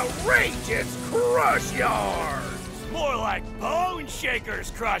is the outrageous Crush Yard! More like Bone Shaker's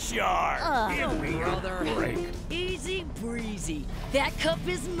Crush Yard! Give me a break! Easy breezy. That cup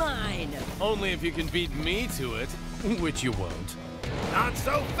is mine. Only if you can beat me to it, which you won't. Not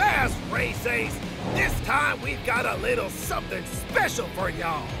so fast, Race Ace! This time we've got a little something special for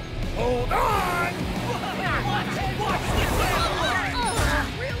y'all! Hold on! Watch this!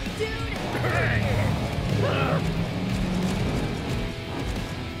 Really, dude?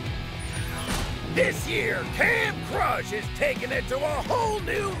 This year, Camp Crush is taking it to a whole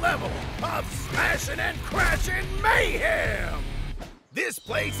new level of smashing and crashing mayhem! This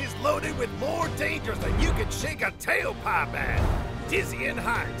place is loaded with more dangers than you can shake a tailpipe at. Dizzying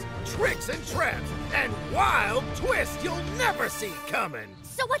heights, tricks and traps, and wild twists you'll never see coming.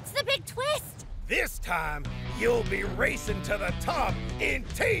 So what's the big twist? This time, you'll be racing to the top in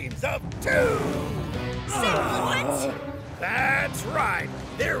teams of 2. Say what? That's right.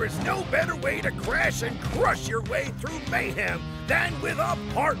 There is no better way to crash and crush your way through mayhem than with a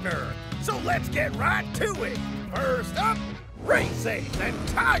partner. So let's get right to it. First up, Race Ace and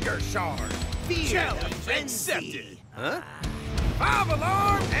Tiger Shark. Challenge accepted. Huh?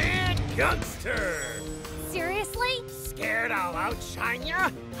 5-Alarm and Gunkster. Seriously? Scared I'll outshine ya?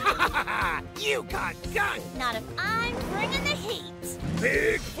 You got gunk. Not if I'm bringing the heat.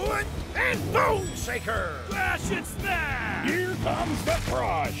 Bigfoot and Bone Shaker. Crash and smash. Here comes the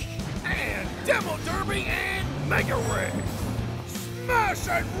crush. And Demo Derby and Mega Wrex. Smash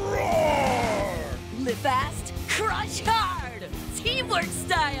and roar. Live fast, crush hard. Teamwork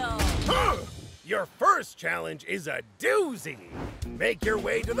style. Huh. Your first challenge is a doozy. Make your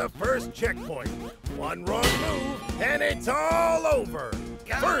way to the first checkpoint. One wrong move, and it's all over.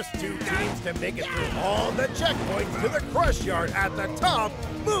 First 2 teams to make it through all the checkpoints to the Crush Yard at the top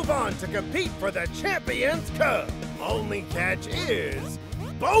move on to compete for the Champions Cup. Only catch is,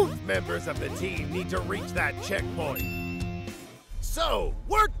 both members of the team need to reach that checkpoint. So,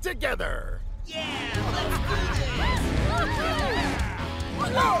 work together.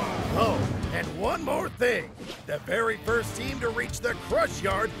 Oh, and one more thing. The very first team to reach the crush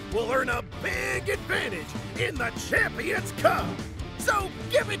yard will earn a big advantage in the Champions Cup. So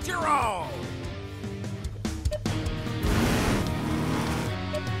give it your all.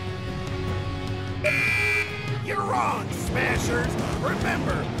 You're on, Smashers.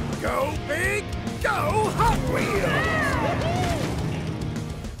 Remember, go big, go Hot Wheels.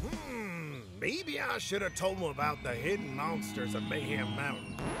 Maybe I should have told them about the hidden monsters of Mayhem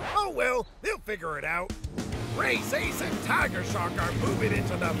Mountain. Oh well, they'll figure it out. Race Ace and Tiger Shark are moving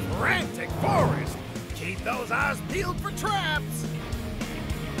into the frantic forest. Keep those eyes peeled for traps.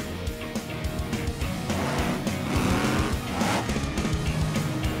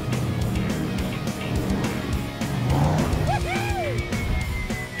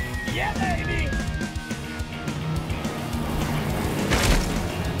 Yeah, baby!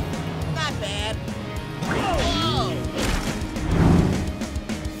 Not bad. Whoa!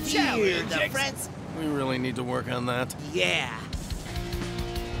 Cheer the friends. We really need to work on that. Yeah.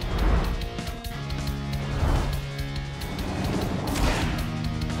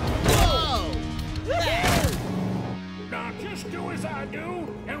 Whoa! Now just do as I do,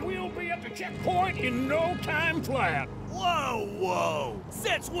 and we'll be at the checkpoint in no time flat. Whoa, whoa!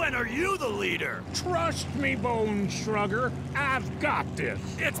 Since when are you the leader? Trust me, Bone Shrugger, I've got this.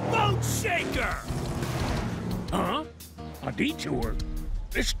 It's Bone Shaker! Huh? A detour?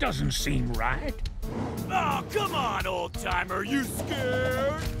 This doesn't seem right. Oh, come on, old-timer, you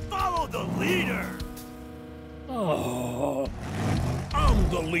scared? Follow the leader! Oh, I'm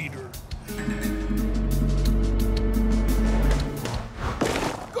the leader.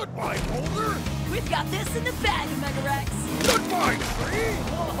 Goodbye, Boulder. We've got this in the bag, Mega Wrex. Goodbye, Tree.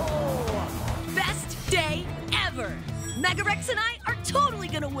 Oh, best day ever. Mega Wrex and I are totally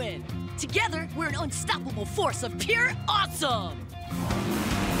gonna win. Together, we're an unstoppable force of pure awesome.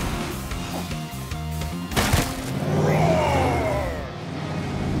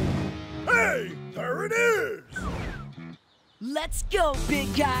 Hey, there it is. Let's go,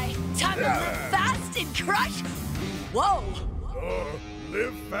 big guy. Time to live fast and crush. Whoa.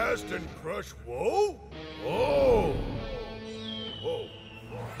 Live fast and crush. Whoa. Oh. Whoa.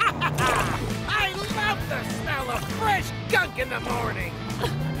 I love the smell of fresh gunk in the morning.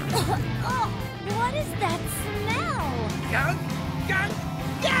 Oh, what is that smell? Gunk, gunk,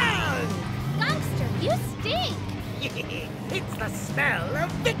 gunk! Gunkster, you stink! It's the smell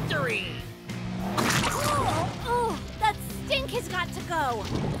of victory! Oh, that stink has got to go.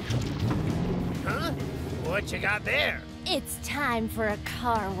 Huh? What you got there? It's time for a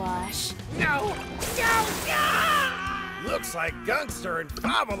car wash. No! No! No! Looks like Gunkster and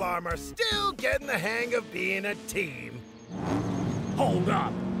 5 Alarm are still getting the hang of being a team. Hold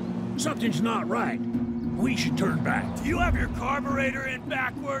up. Something's not right. We should turn back. Do you have your carburetor in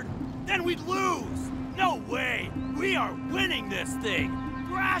backward? Then we'd lose! No way! We are winning this thing!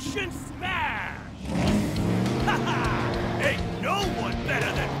 Crash and smash! Ha ha! Ain't no one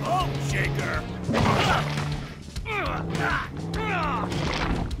better than Bone Shaker!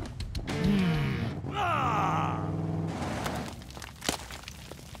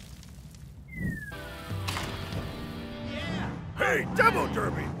 Hey, Demo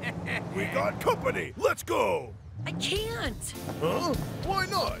Derby! We got company! Let's go! I can't. Huh? Why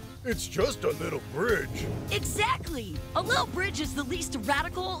not? It's just a little bridge. Exactly. A little bridge is the least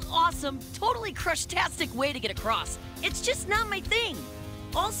radical, awesome, totally crush-tastic way to get across. It's just not my thing.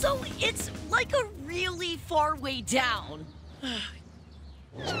 Also, it's like a really far way down.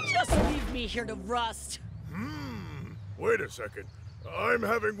 Just leave me here to rust. Wait a second. I'm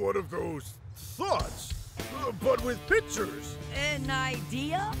having one of those thoughts, but with pictures. An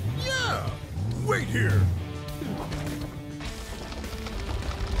idea? Yeah! Wait here.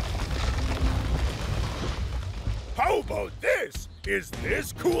 How about this? Is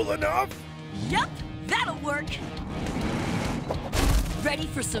this cool enough? Yep, that'll work. Ready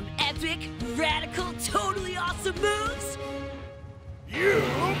for some epic, radical, totally awesome moves? You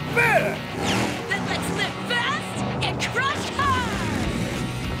bet! Then let's live fast and crush hard!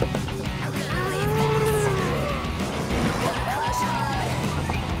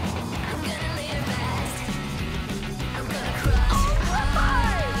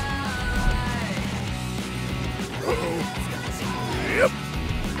 Yep.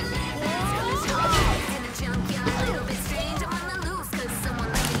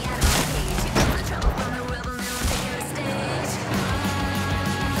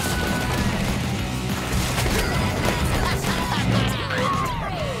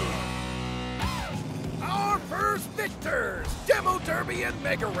 Our first victors, Demo Derby and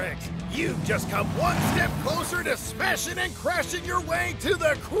Mega Wrex. You've just come one step closer to smashing and crashing your way to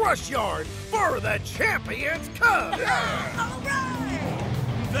the Crush Yard for the Champions Cup! All right!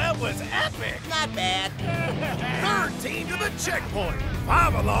 That was epic! Not bad. Third team to the checkpoint,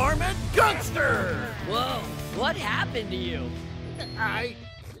 5 Alarm and Gunster! Whoa, what happened to you? I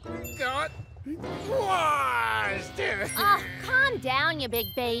got washed! Oh, calm down, you big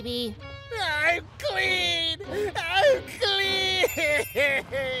baby. I'm clean! I'm clean!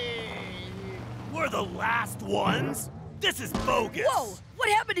 We're the last ones? This is bogus! Whoa, what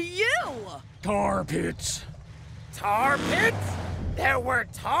happened to you? Tar pits. Tar pits? There were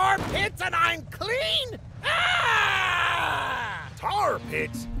tar pits and I'm clean? Ah! Tar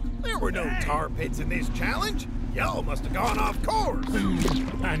pits? There were no tar pits in this challenge. Y'all must have gone off course.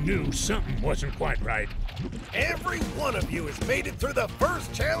 I knew something wasn't quite right. Every one of you has made it through the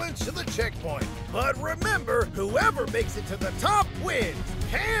first challenge to the checkpoint. But remember, whoever makes it to the top wins.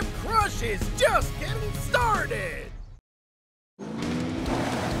 Camp Crush is just getting started.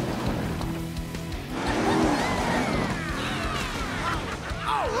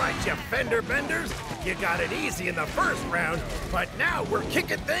 All right, you fender benders. You got it easy in the first round, but now we're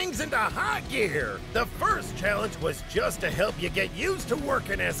kicking things into high gear. The first challenge was just to help you get used to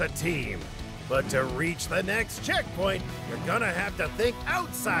working as a team. But to reach the next checkpoint, you're gonna have to think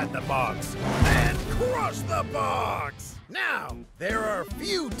outside the box and crush the box. Now, there are a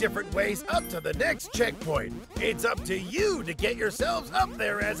few different ways up to the next checkpoint. It's up to you to get yourselves up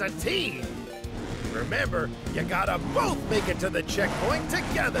there as a team. Remember, you gotta both make it to the checkpoint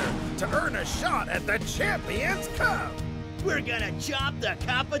together to earn a shot at the Champions Cup. We're gonna chop the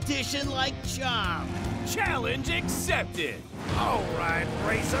competition like chop. Challenge accepted! All right,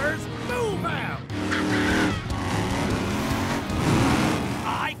 racers, move out!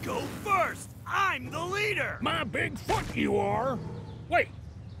 I go first! I'm the leader! My big foot you are. Wait,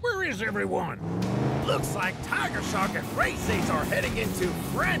 where is everyone? Looks like Tiger Shark and Race Ace are heading into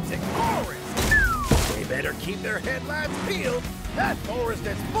frantic forest. They better keep their headlights peeled. That forest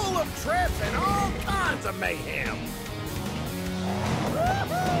is full of traps and all kinds of mayhem.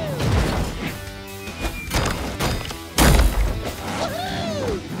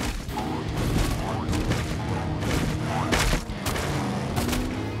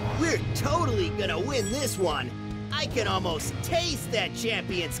 We're totally gonna win this one. I can almost taste that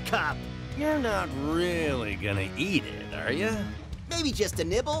Champions Cup. You're not really gonna eat it, are you? Maybe just a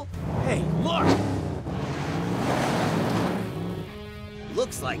nibble? Hey, look!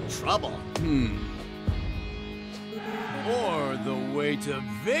 Looks like trouble. Or the way to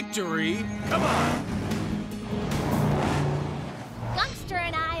victory. Come on! Gunster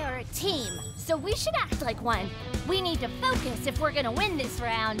and I are a team, so we should act like one. We need to focus if we're gonna win this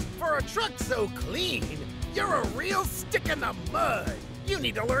round. For a truck so clean, you're a real stick in the mud. You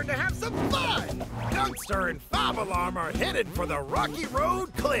need to learn to have some fun. Gunster and 5 Alarm are headed for the Rocky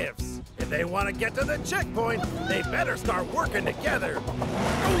Road Cliffs. If they want to get to the checkpoint, they better start working together.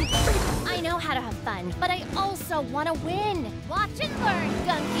 I know how to have fun, but I also want to win. Watch and learn,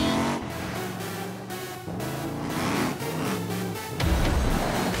 Gunky.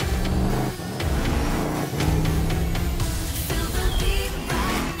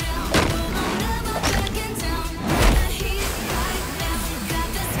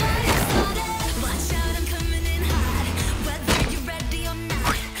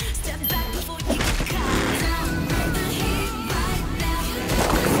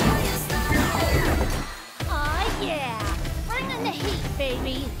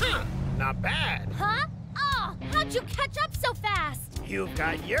 Not bad. Huh? Oh, how'd you catch up so fast? You've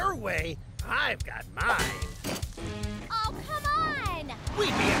got your way, I've got mine. Oh, come on! We'd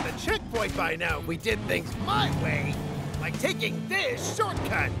be at the checkpoint by now if we did things my way, like taking this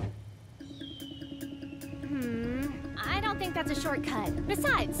shortcut. I don't think that's a shortcut.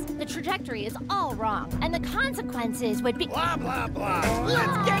 Besides, the trajectory is all wrong, and the consequences would be— Blah, blah, blah.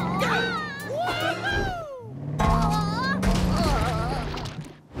 Let's get going! Woohoo!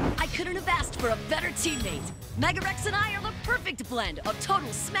 I couldn't have asked for a better teammate. Mega Wrex and I are the perfect blend of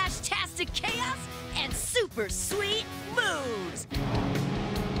total smash-tastic chaos and super sweet moves.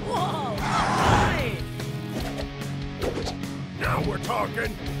 Whoa! Hey! Now we're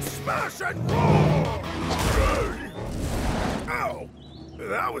talking smash and roar! Ow!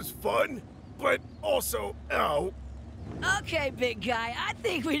 That was fun, but also, ow. Okay, big guy, I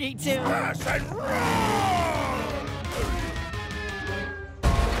think we need to— Smash and roar!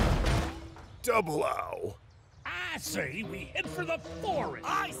 Double ow. I say we head for the forest.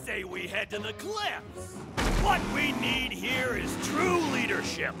 I say we head to the cliffs. What we need here is true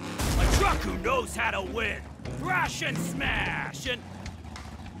leadership. A truck who knows how to win. Crash and smash and...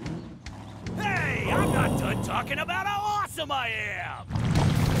 Hey, I'm not done talking about how awesome I am!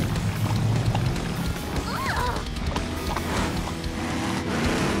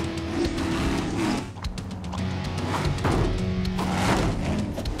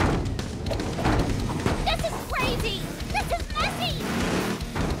 This is crazy! This is messy!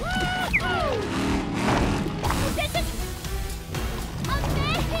 This is amazing!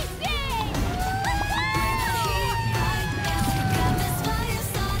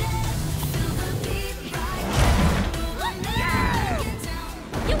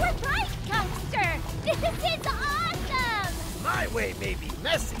 You were right, Gangster! This is awesome! My way may be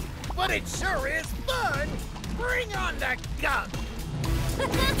messy, but it sure is fun! Bring on the gunk! Bring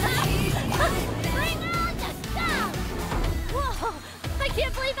on the stuff! Whoa! I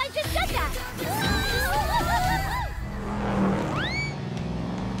can't believe I just did that!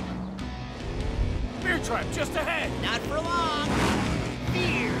 Bear trap just ahead! Not for long.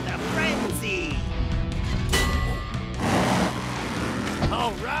 Fear the frenzy.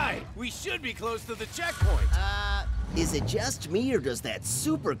 All right, we should be close to the checkpoint. Is it just me, or does that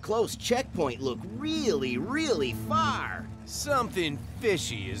super close checkpoint look really, really far? Something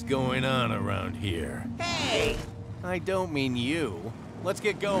fishy is going on around here. Hey! I don't mean you. Let's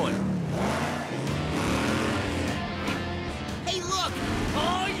get going. Hey, look!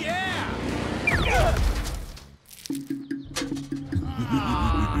 Oh, yeah!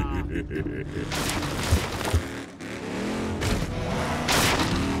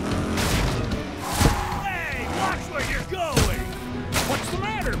 Hey, watch where you're going! What's the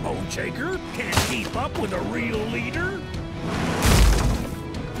matter, Bone Shaker? Can't keep up with a real leader?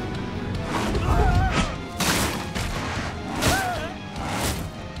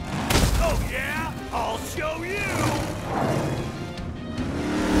 Oh yeah? I'll show you!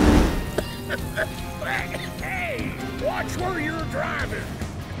 Hey, watch where you're driving.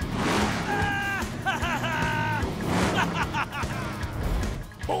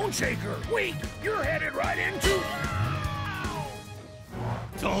 Bone Shaker, wait! You're headed right into...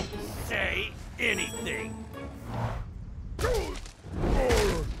 Don't say anything.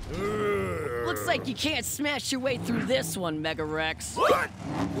 Looks like you can't smash your way through this one, Mega Wrex. What?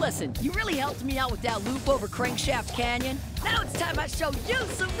 Listen, you really helped me out with that loop over Crankshaft Canyon. Now it's time I show you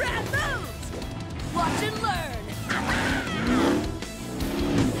some rad moves! Watch and learn!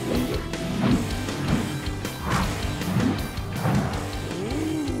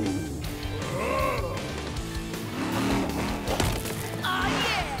 Oh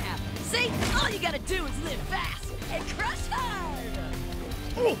yeah! See? All you gotta do is live fast and crush hard!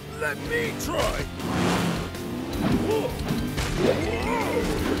 Oh, let me try!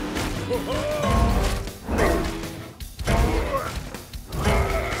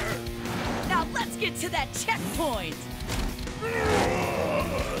 Now let's get to that checkpoint!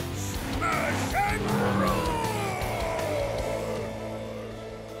 Smash and roll!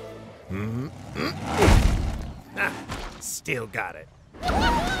 Ah, still got it.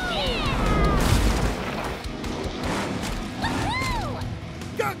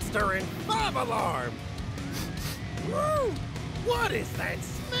 Gungster and 5 alarm! Woo! What is that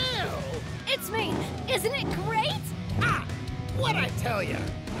smell? It's me! Isn't it great? Ah! What'd I tell ya?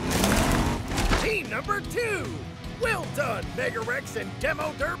 Team number 2! Well done, Mega Wrex and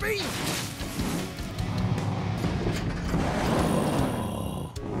Demo Derby!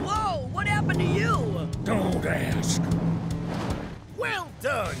 Whoa! What happened to you? Don't ask. Well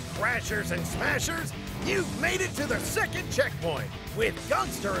done, Crashers and Smashers! You've made it to the second checkpoint, with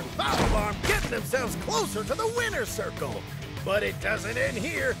Gungster and 5 Alarm getting themselves closer to the winner's circle. But it doesn't end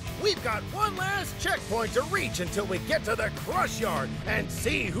here. We've got one last checkpoint to reach until we get to the Crush Yard and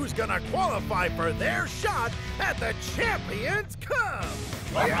see who's gonna qualify for their shot at the Champions Cup.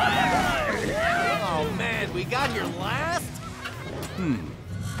 Oh, man, we got here last?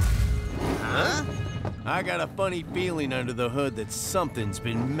 Huh? I got a funny feeling under the hood that something's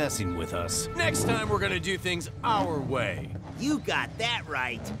been messing with us. Next time, we're gonna do things our way. You got that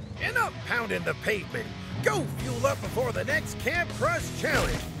right. Enough pounding the pavement. Go fuel up before the next Camp Crush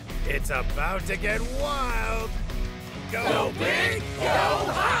Challenge. It's about to get wild. Go big, go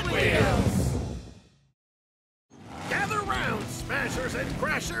Hot Wheels! Gather round, Smashers and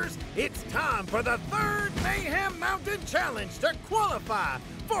Crashers. It's time for the 3rd Mayhem Mountain Challenge to qualify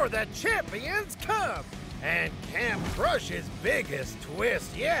for the Champions Cup. And Camp Crush's biggest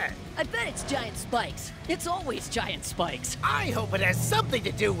twist yet. I bet it's giant spikes. It's always giant spikes. I hope it has something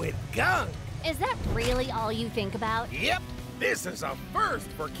to do with gunk. Is that really all you think about? Yep, this is a first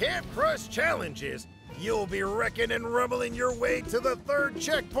for Camp Crush challenges. You'll be wrecking and rumbling your way to the 3rd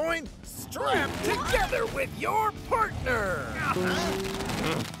checkpoint, strapped together with your partner.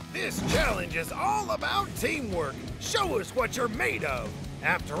 This challenge is all about teamwork. Show us what you're made of.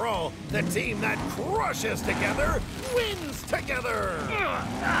 After all, the team that crushes together wins together.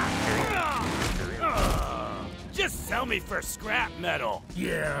 Just sell me for scrap metal.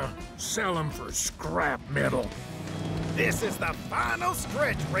 Yeah, sell them for scrap metal. This is the final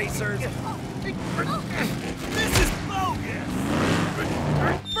stretch, racers. This is bogus.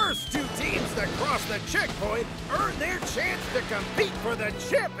 First two teams that cross the checkpoint earn their chance to compete for the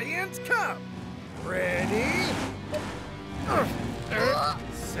Champions Cup. Ready?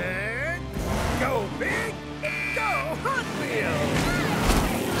 Set, go big, go Hot Wheels!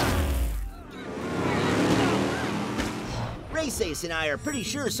 Race Ace and I are pretty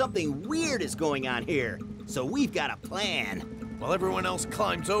sure something weird is going on here, so we've got a plan. While everyone else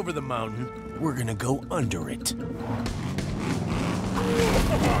climbs over the mountain, we're gonna go under it.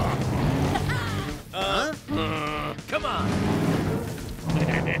 Come on.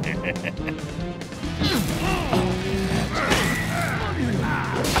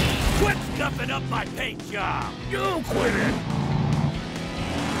 Quit scuffing up my paint job. You quit it.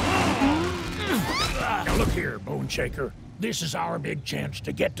 Now look here, Bone Shaker. This is our big chance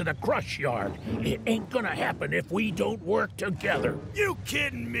to get to the crush yard. It ain't gonna happen if we don't work together. You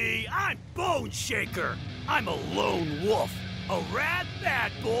kidding me? I'm Bone Shaker. I'm a lone wolf. A rad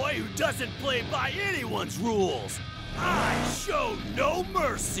bad boy who doesn't play by anyone's rules. I show no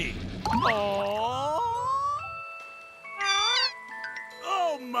mercy. Aww.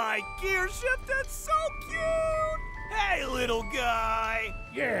 Oh, my gear shift, that's so cute. Hey, little guy.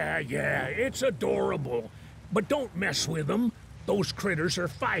 Yeah, it's adorable. But don't mess with them. Those critters are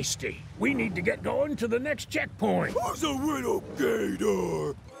feisty. We need to get going to the next checkpoint. Who's a little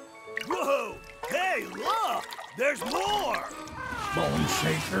gator? Whoa! Hey, look! There's more! Bone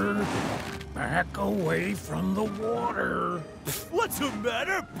Shaker, back away from the water. What's the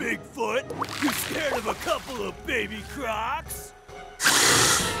matter, Bigfoot? You scared of a couple of baby crocs?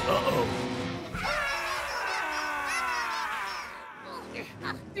 Uh-oh.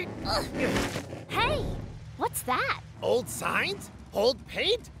 Hey, what's that? Old signs? Old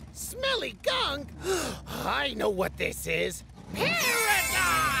paint? Smelly gunk? I know what this is. Paradise!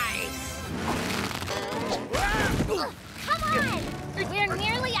 Come on! We're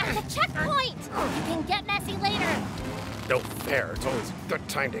nearly at the checkpoint! You can get messy later. No fair. It's always a good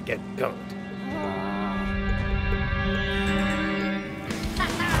time to get gunked.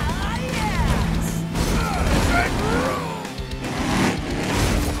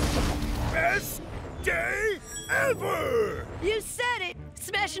 Best day ever! You said it!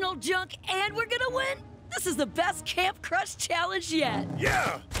 Smashing old junk and we're gonna win? This is the best Camp Crush challenge yet!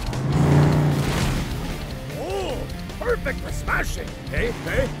 Yeah! Oh, perfect for smashing! Hey,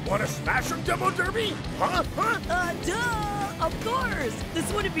 wanna smash some Demo Derby? Huh? Duh! Of course!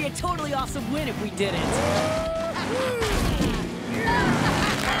 This wouldn't be a totally awesome win if we did it!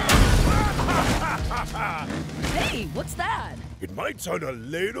 Hey, what's that? It might sound a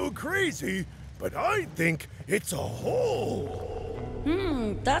little crazy, but I think it's a hole.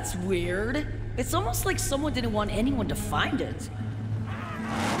 That's weird. It's almost like someone didn't want anyone to find it.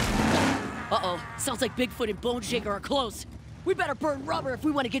 Uh-oh, sounds like Bigfoot and Bone Shaker are close. We better burn rubber if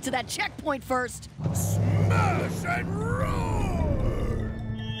we want to get to that checkpoint first. Smash and roar!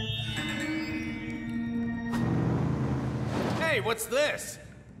 Hey, what's this?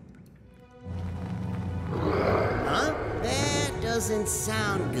 Huh? That doesn't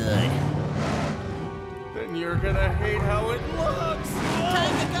sound good. Then you're gonna hate how it looks.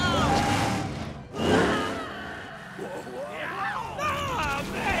 Time to go! Ah,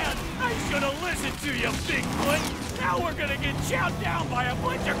 man! I should have listened to you, Bigfoot! Now we're gonna get chowed down by a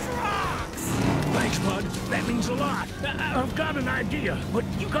bunch of crocs! Thanks, bud. That means a lot. I've got an idea, but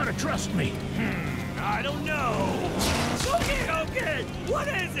you gotta trust me. I don't know. Okay. What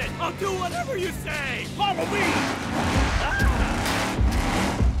is it? I'll do whatever you say. Follow me!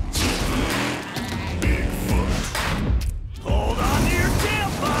 Hold on to your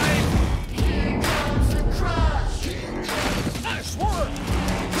tailpipe. Here comes the crush. I swear!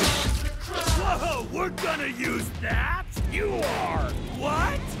 Whoa, we're gonna use that? You are!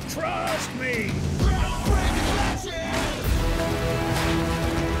 What? Trust me!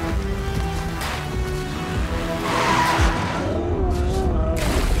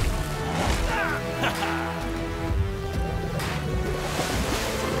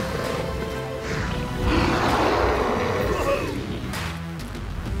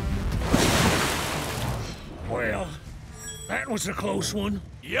 Well, that was a close one.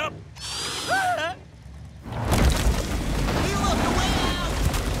 Yep.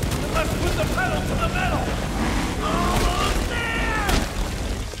 Let's put the pedal to the metal! Almost there!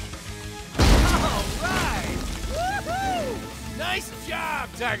 Nice job,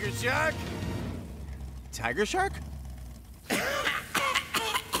 Tiger Shark! Tiger Shark?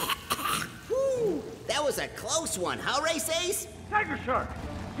 Whew, that was a close one, huh, Race Ace? Tiger Shark,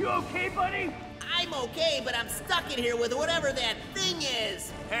 you okay, buddy? I'm okay, but I'm stuck in here with whatever that thing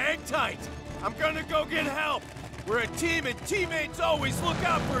is. Hang tight. I'm gonna go get help. We're a team and teammates always look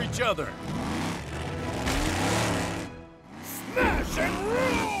out for each other. Smash and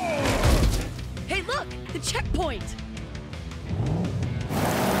roll! Hey, look! The checkpoint!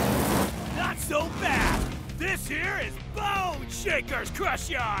 Not so bad. This here is Bone Shaker's Crush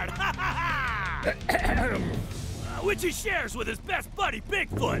Yard. Ha ha ha! Which he shares with his best buddy,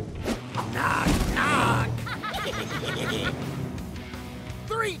 Bigfoot. Knock, knock!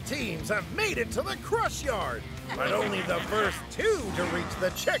 3 teams have made it to the Crush Yard, but only the first 2 to reach the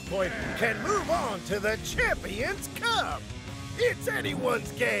checkpoint can move on to the Champions Cup. It's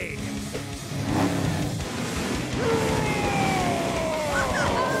anyone's game.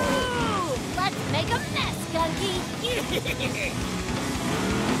 Let's make a mess, Gunky!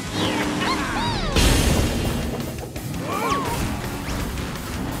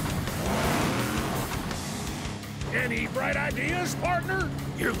 Any bright ideas, partner?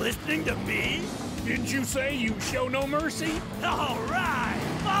 You're listening to me? Didn't you say you show no mercy? All right,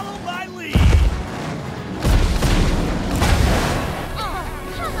 follow my lead. Oh,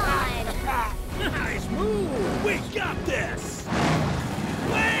 come on! Nice move. We got this.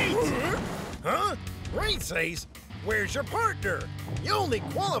 Wait! Huh? Race Ace, where's your partner? You only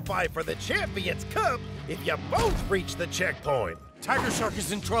qualify for the Champions Cup if you both reach the checkpoint. Tiger Shark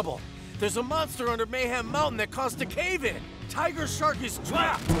is in trouble. There's a monster under Mayhem Mountain that caused a cave-in. Tiger Shark is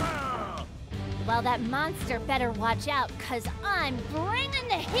trapped. Well, that monster better watch out, cause I'm bringing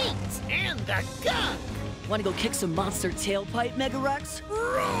the heat! And the gun! Wanna go kick some monster tailpipe, Mega Wrex?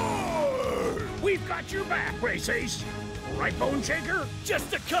 Roar! We've got your back, Race Ace. Right, Bone Shaker?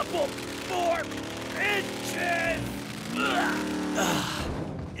 Just a couple more inches.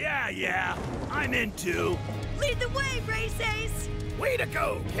 Yeah, I'm in too. Lead the way, Race Ace! Way to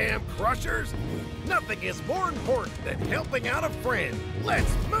go, Camp Crushers! Nothing is more important than helping out a friend.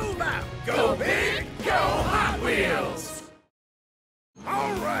 Let's move out! Go big, go Hot Wheels!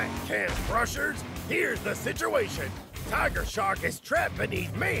 All right, Camp Crushers, here's the situation. Tiger Shark is trapped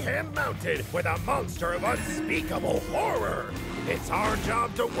beneath Mayhem Mountain with a monster of unspeakable horror. It's our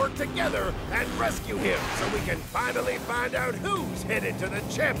job to work together and rescue him so we can finally find out who's headed to the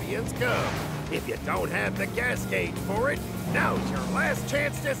Champions Cup. If you don't have the gas gauge for it, now's your last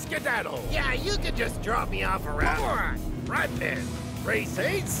chance to skedaddle. Yeah, you can just drop me off around. Come on. Right then. Race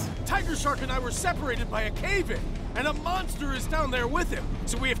Ace? Tiger Shark and I were separated by a cave-in, and a monster is down there with him.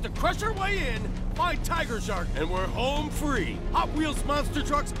 So we have to crush our way in, find Tiger Shark, and we're home free. Hot Wheels monster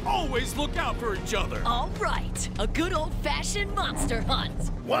trucks always look out for each other. All right, a good old-fashioned monster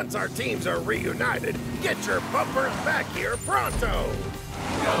hunt. Once our teams are reunited, get your bumpers back here pronto.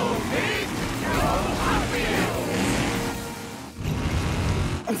 Go big, go Hot Wheels!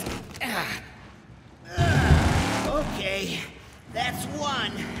 Okay, that's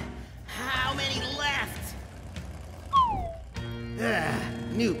 1. How many left?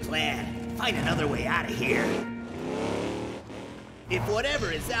 New plan. Find another way out of here. If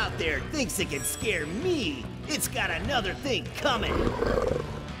whatever is out there thinks it can scare me, it's got another thing coming.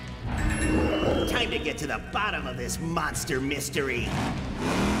 Time to get to the bottom of this monster mystery.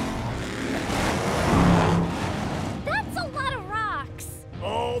 That's a lot of rocks!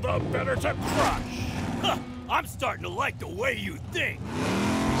 All the better to crush. Huh, I'm starting to like the way you think.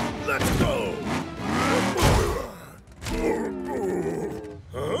 Let's go!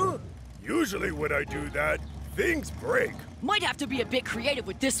 Huh? Usually when I do that, things break. Might have to be a bit creative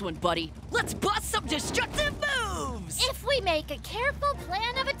with this one, buddy. Let's bust some destructive moves! If we make a careful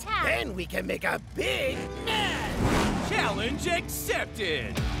plan of attack. Then we can make a big mess! Challenge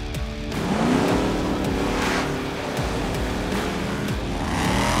accepted!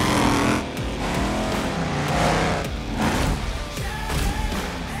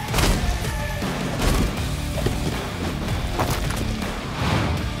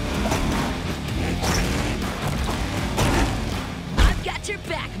 Your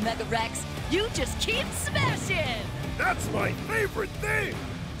back, Mega Wrex. You just keep smashing! That's my favorite thing!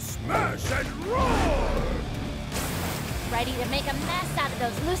 Smash and roar! Ready to make a mess out of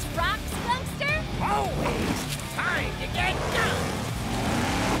those loose rocks, Gunkster? Always! Time to get done!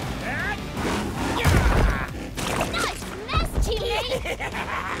 Nice mess, teammate!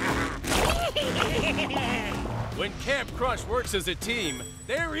 When Camp Crush works as a team,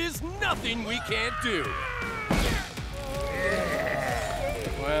 there is nothing we can't do.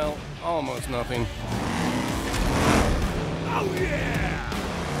 Well, almost nothing. Oh, yeah!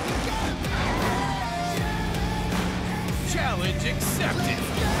 Challenge accepted.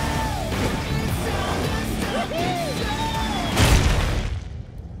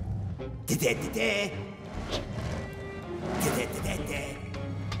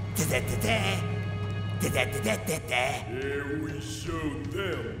 Here we show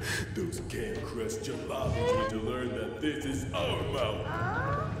them. Those Camp Crush jalopes need to learn that this is our mountain.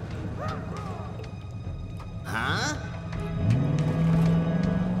 Huh?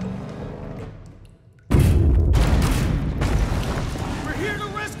 We're here to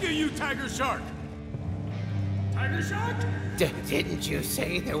rescue you, Tiger Shark. Tiger Shark? Didn't you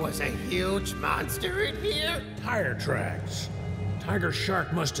say there was a huge monster in here? Tire tracks. Tiger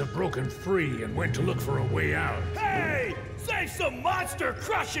Shark must have broken free and went to look for a way out. Hey! Save some monster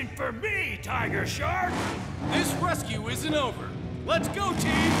crushing for me, Tiger Shark! This rescue isn't over. Let's go,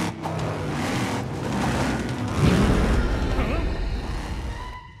 team!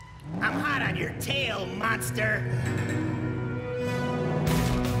 I'm hot on your tail, monster!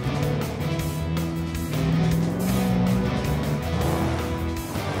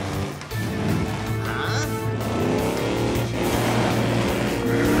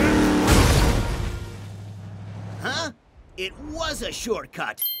 Huh? It was a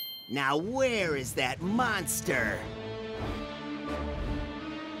shortcut. Now where is that monster?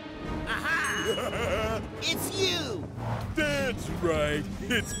 Aha! It's you! That's right.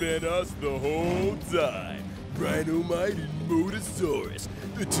 It's been us the whole time. Rhinomite and Motosaurus,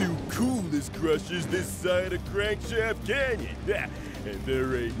 the two coolest crushers this side of Crankshaft Canyon. And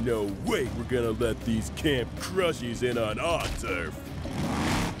there ain't no way we're gonna let these camp crushies in on our turf.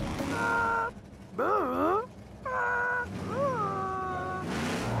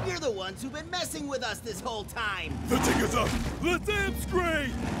 You're the ones who've been messing with us this whole time. The ticker's up. Let's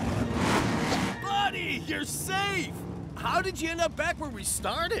amp-scrape! Buddy, you're safe! How did you end up back where we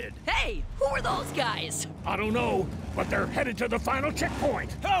started? Hey, who are those guys? I don't know, but they're headed to the final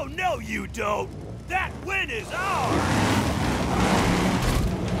checkpoint. Oh, no, you don't! That win is ours!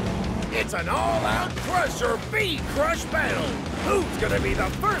 It's an all-out crush or be crushed battle. Who's gonna be the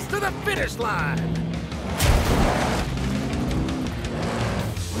first to the finish line?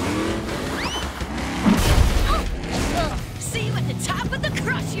 See you at the top of the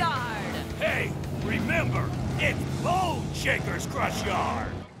crush yard! Hey, remember, it's Bone Shaker's Crush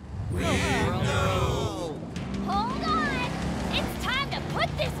Yard! Hold on! It's time to put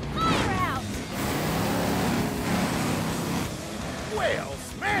this fire out! Well,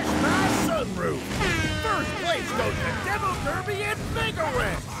 smash my sunroof! First place goes to Demo Derby and Mega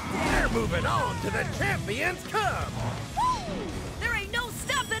Wrex. They're moving on to the Champions Cup. Woo! There ain't no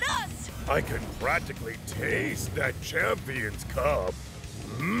stopping us! I can practically taste that Champions Cup.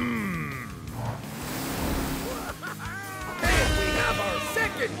 Mmm. And we have our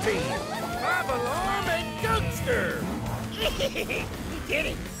second team, Five Alarm and Gangster. We did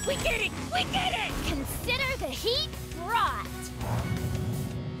it! We did it! We did it! Consider the heat brought!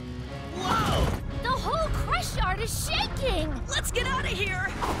 Whoa! The whole crush yard is shaking! Let's get out of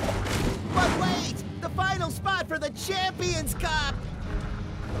here! But wait! The final spot for the Champions Cup!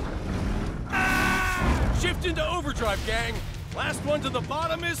 Shift into overdrive, gang. Last one to the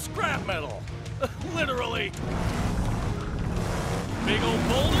bottom is scrap metal. Literally. Big old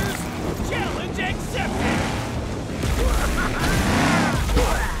boulders? Challenge accepted!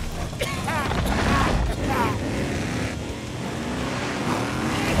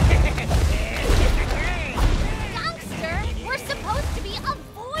 Youngster, we're supposed to be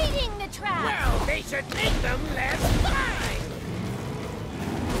avoiding the trap! Well, they should make them less fine.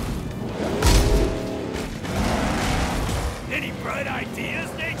 Any bright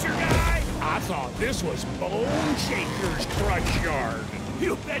ideas, nature guy? I thought this was Bone Shaker's Crush Yard.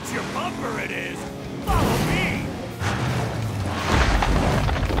 You bet your bumper it is. Follow me.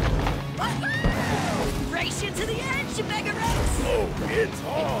 Race you to the edge, Mega Wrex! Oh, it's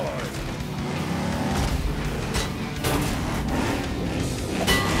hard.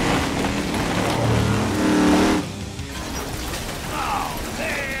 Oh,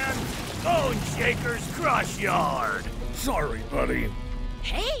 man. Bone Shaker's Crush Yard. Sorry, buddy.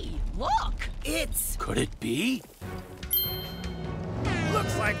 Hey, look! It's... Could it be?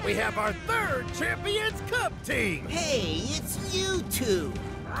 Looks like we have our third Champions Cup team. Hey, it's you two!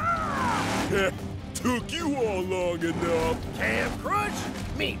 Took you all long enough. Camp Crush,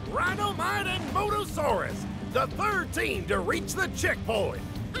 meet Rhinomite and Motosaurus, the third team to reach the checkpoint.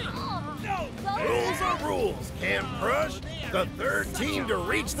 No. Rules are rules, Camp Crush. The third team to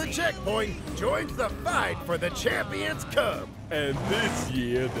reach the checkpoint joins the fight for the Champions Cup. And this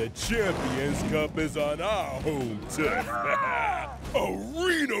year, the Champions Cup is on our home turf.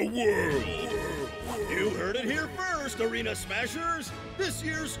 Arena World! You heard it here first, Arena Smashers! This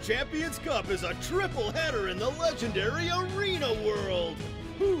year's Champions Cup is a triple header in the legendary Arena World!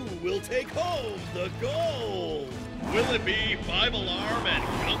 Who will take home the gold? Will it be 5 Alarm and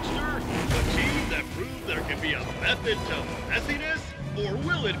Gunkster, the team that proved there can be a method to messiness? Or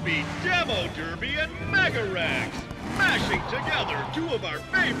will it be Demo Derby and Mega Wrex, mashing together two of our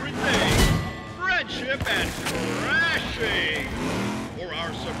favorite things, friendship and crashing? For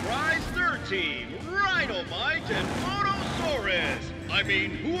our surprise third team, Rhinomite and Motosaurus. I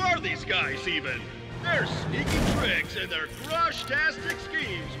mean, who are these guys even? Their sneaky tricks and their crush-tastic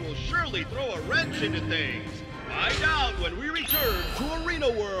schemes will surely throw a wrench into things. Find out when we return to Arena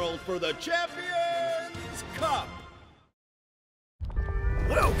World for the Champions Cup.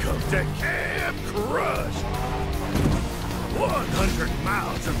 Welcome to Camp Crush! 100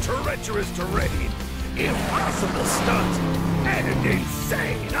 miles of treacherous terrain, impossible stunts, and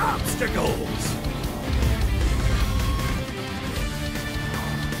insane obstacles!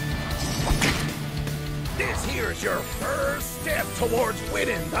 This here's your first step towards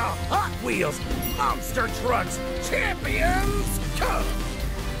winning the Hot Wheels Monster Trucks Champions Cup!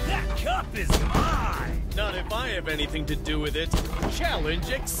 That cup is mine! Not if I have anything to do with it. Challenge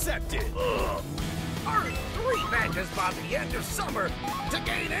accepted. Ugh. Earn 3 badges by the end of summer to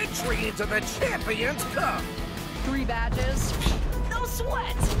gain entry into the Champions Cup! 3 badges? No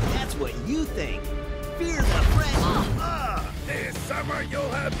sweat! That's what you think. Fear the friend. This summer you'll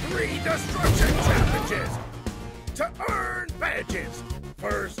have 3 destruction challenges to earn badges.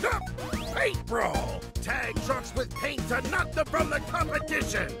 First up, Paint Brawl. Tag trucks with paint to knock them from the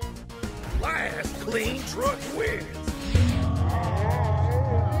competition. Last clean truck wins.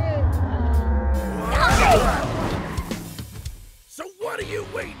 So what are you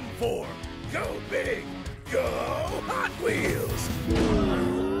waiting for? Go big, go Hot Wheels.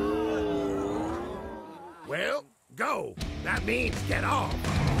 Well, go. That means get off.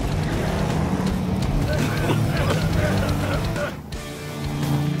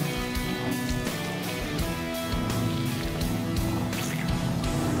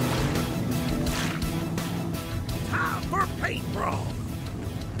 Time for Paint Brawl.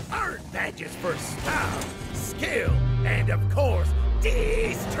 Earn badges for style, skill, and of course,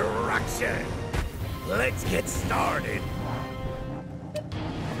 destruction. Let's get started.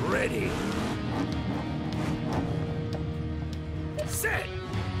 Ready? Set!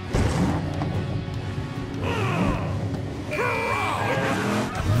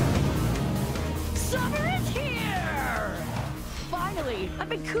 Summer is here! Finally! I've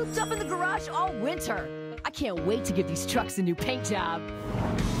been cooped up in the garage all winter. I can't wait to give these trucks a new paint job.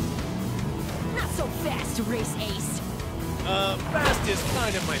 Not so fast, Race Ace. Fast is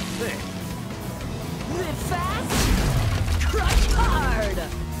kind of my thing. Live fast, crush hard.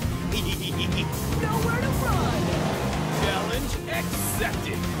 Nowhere to run. Challenge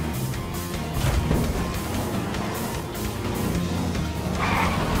accepted.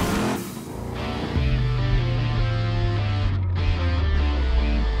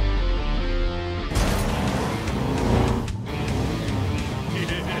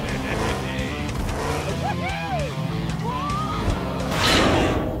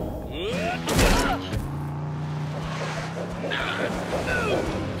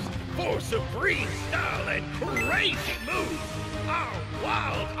 For supreme style and crazy moves, our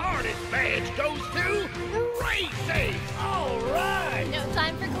wild artist badge goes to Race Ace! All right! No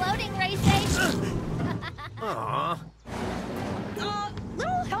time for gloating, Race Ace. Aww.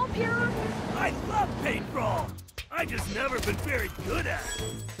 Little help here? I love Paint Brawl. I just never been very good at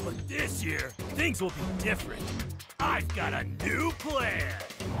it. But this year, things will be different. I've got a new plan.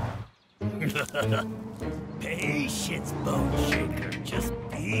 Patience, Bone Shaker. Just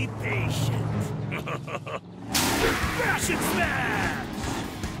be patient. Fashion Smash!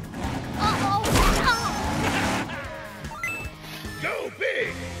 Go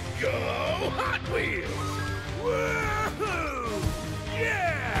big, go Hot Wheels! Woohoo!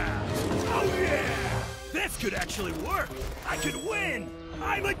 Yeah! Oh yeah! This could actually work. I could win.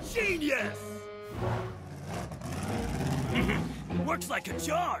 I'm a genius. Works like a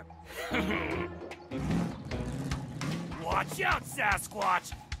charm. Watch out,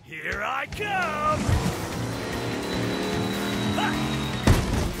 Sasquatch! Here I come! Ha!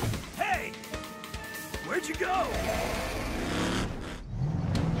 Hey! Where'd you go?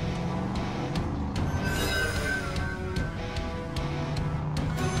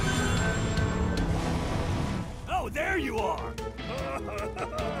 Oh, there you are!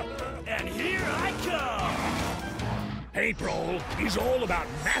 And here I come! Paintball is all about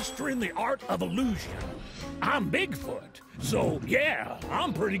mastering the art of illusion. I'm Bigfoot, so yeah,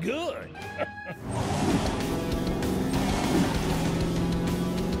 I'm pretty good.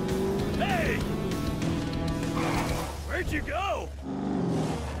 Hey! Where'd you go?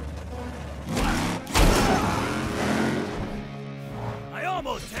 I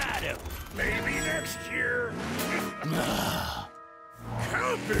almost had him. Maybe next year.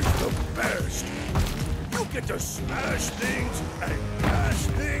 Camp is the best. You get to smash things and bash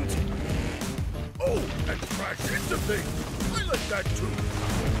things. Oh, and crash into things. I like that too.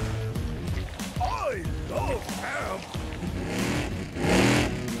 I love camp.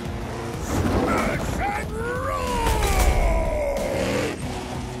 Smash and roll!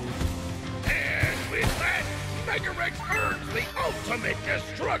 And with that, Mega Wrex earns the ultimate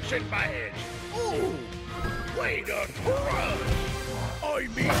destruction badge. Ooh, way to crush! I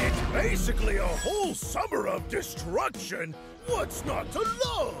mean, it's basically a whole summer of destruction. What's not to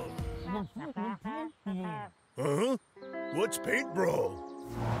love? Huh? What's paint brawl?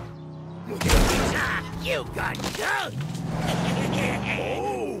 You got dunked!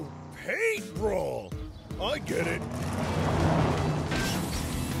 Oh, paint brawl! I get it.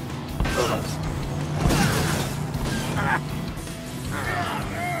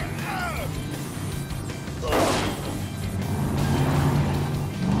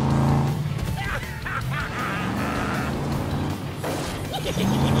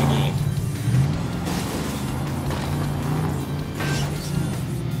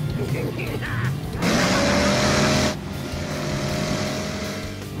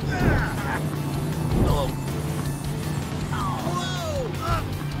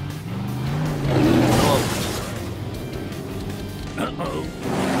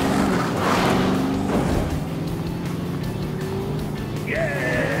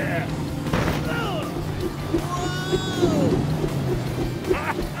 Yeah!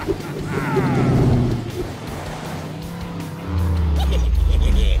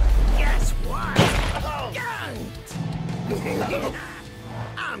 Guess what? Gunked!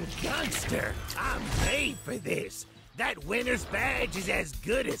 I'm Gunster. I'm made for this. That winner's badge is as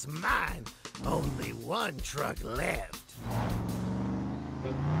good as mine. Only one truck left.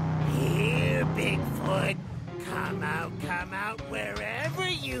 Here, Bigfoot. Come out, wherever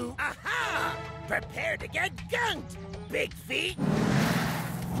you... Aha! Prepare to get gunked, Big Feet!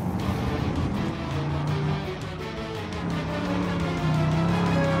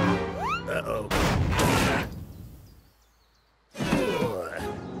 Uh-oh.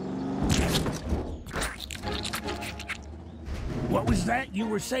 What was that you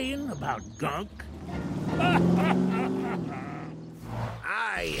were saying about gunk?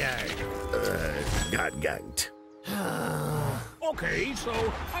 I got gunked. Okay, so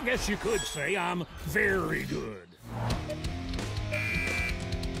I guess you could say I'm very good.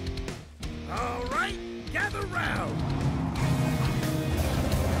 All right, gather round.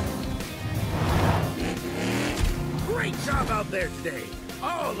 Great job out there today,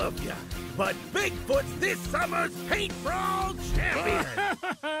 all of you. But Bigfoot's this summer's Paint Brawl champion.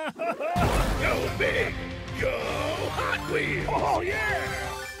 Go Big, go Hot Wheels. Oh, yeah!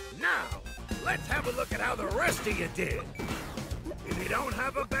 Now, let's have a look at how the rest of you did. If you don't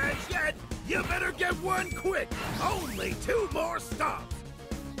have a badge yet, you better get one quick. Only 2 more stops.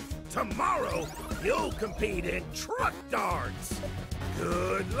 Tomorrow, you'll compete in truck darts.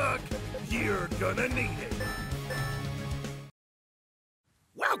 Good luck. You're gonna need it.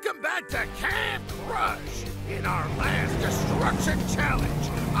 Welcome back to Camp Crush. In our last destruction challenge,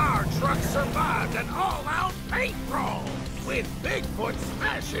 our truck survived an all-out paint brawl, with Bigfoot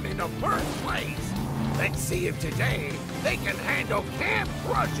smashing into first place. Let's see if today they can handle Camp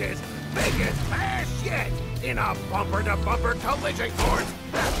Crush's biggest bash yet in a bumper-to-bumper collision course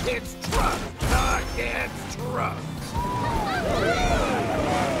that pits truck against truck.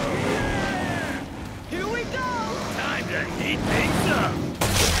 Here we go! Time to heat things up!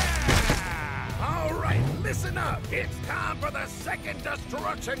 All right, listen up. It's time for the second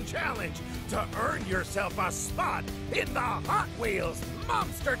destruction challenge to earn yourself a spot in the Hot Wheels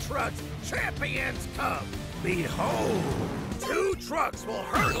Monster Trucks Champions Cup. Behold, 2 trucks will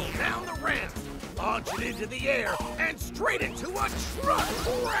hurtle down the ramp, launching into the air and straight into a truck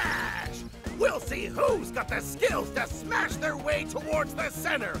crash. We'll see who's got the skills to smash their way towards the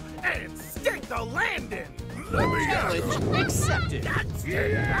center and stick the landing. Challenge accepted. That's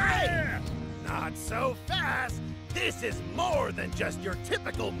right. Not so fast. This is more than just your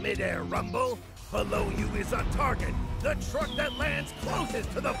typical mid-air rumble. Below you is a target. The truck that lands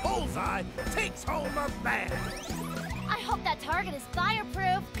closest to the bullseye takes home a badge. I hope that target is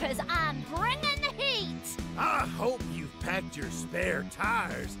fireproof, because I'm bringing the heat. I hope you've packed your spare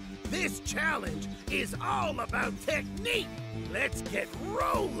tires. This challenge is all about technique. Let's get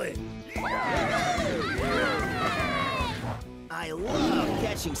rolling. I love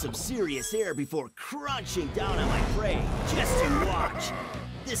catching some serious air before crunching down on my prey. Just to watch.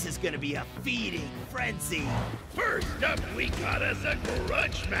 This is gonna be a feeding frenzy. First up, we got us a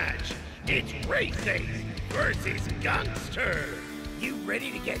grudge match. It's Race Ace versus Gangster. You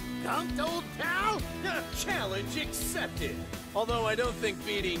ready to get gunked, old pal? Challenge accepted. Although I don't think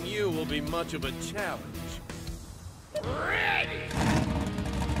beating you will be much of a challenge. Ready,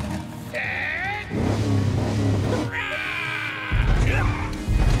 set,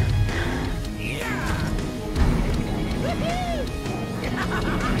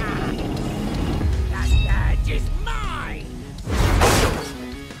 that badge is mine!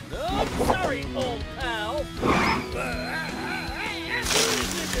 Oh, sorry, old pal.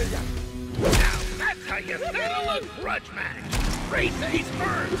 Now that's how you settle a grudge match. Race Ace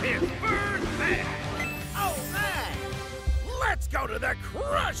earns his first match. All right. Let's go to the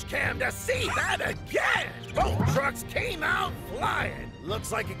crush cam to see that again. Both trucks came out flying.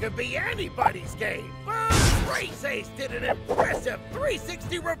 Looks like it could be anybody's game. But Race Ace did an impressive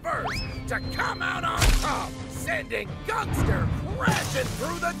 360 reverse to come out on top, sending Gangster crashing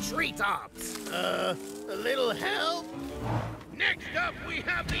through the treetops. A little help? Next up, we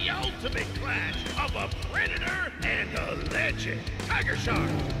have the ultimate clash of a predator and a legend. Tiger Shark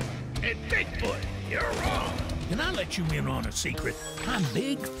and Bigfoot, you're on. Can I let you in on a secret? I'm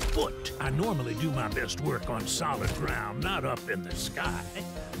Bigfoot. I normally do my best work on solid ground, not up in the sky.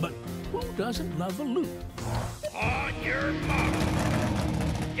 But who doesn't love a loop? On your mark.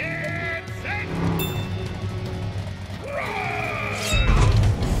 Get set. Run!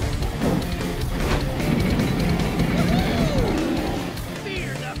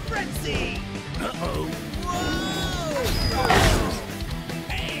 Fear the frenzy! Uh-oh. Whoa!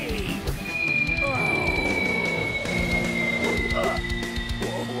 Hey!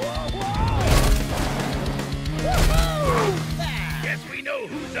 Guess we know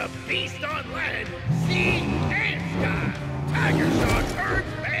who's a beast on land, sea, and sky. Tiger Shark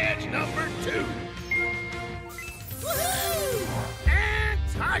earns badge number 2. And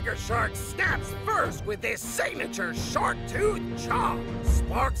Tiger Shark snaps first with his signature shark tooth chomp.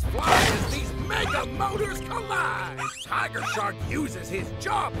 Sparks fly as these mega motors collide. Tiger Shark uses his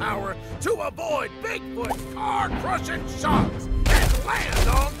jaw power to avoid Bigfoot's car-crushing shocks and land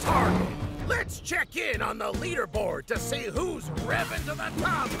on target. Let's check in on the leaderboard to see who's revving to the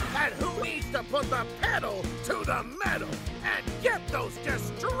top and who needs to put the pedal to the metal and get those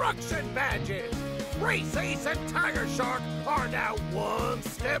destruction badges. Race Ace and Tiger Shark are now one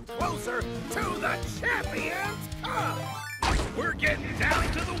step closer to the Champions Cup. We're getting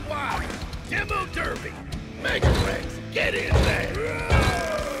down to the wire. Demo Derby. Mega Wrex, get in there.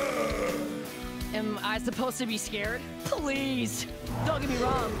 Am I supposed to be scared? Please! Don't get me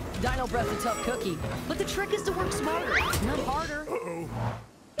wrong, Dino Breath's a tough cookie. But the trick is to work smarter, not harder. Uh-oh.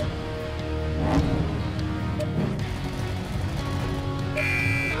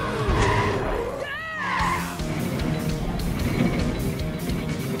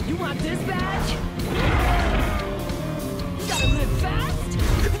 You want this badge? You gotta live fast,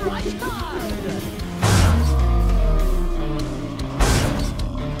 crush hard!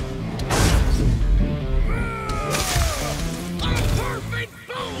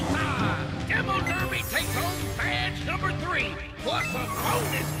 Demo Derby takes home badge number 3, plus a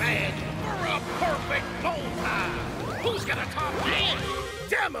bonus badge for a perfect bullseye. Who's gonna top that?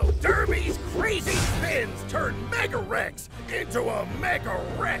 Demo Derby's crazy spins turned Mega Wrex into a Mega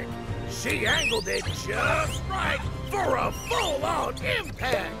Wreck. She angled it just right for a full-on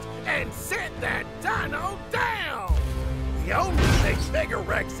impact and sent that dino down. The only thing Mega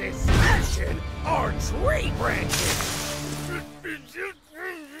Wrex is smashing are tree branches.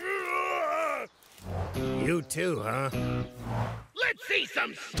 You too, huh? Let's see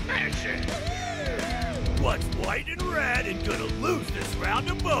some smashing! What's white and red and gonna lose this round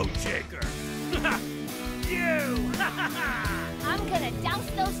of Bone Shaker? You! I'm gonna douse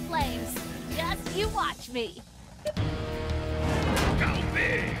those flames. Just you watch me. Go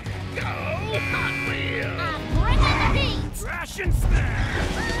big! Go Hot Wheels! I'm bringing the beat! Crash and smash!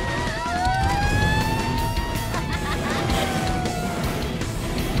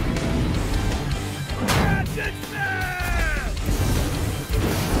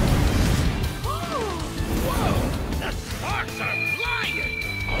 Whoa! The sparks are flying!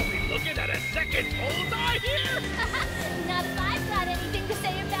 Are we looking at a second bullseye here? Not if I've got anything to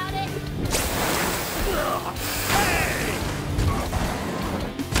say about it. Hey!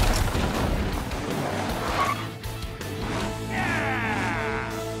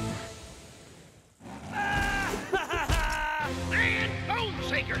 Bone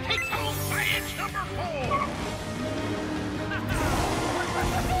Shaker takes home badge number 4.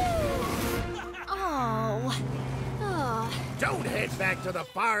 Don't head back to the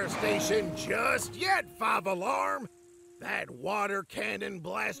fire station just yet, 5 Alarm. That water cannon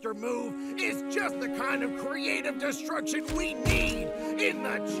blaster move is just the kind of creative destruction we need in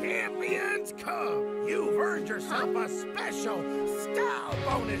the Champions Cup. You've earned yourself a special style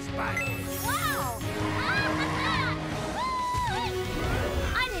bonus badge. Wow!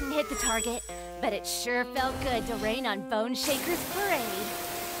 I didn't hit the target, but it sure felt good to rain on Bone Shaker's parade.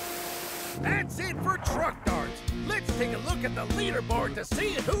 That's it for truck darts. Let's take a look at the leaderboard to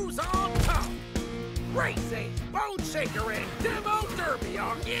see who's on top. Race Ace, Bone Shaker, and Demo Derby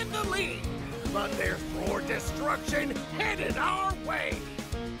are in the lead, but there's more destruction headed our way.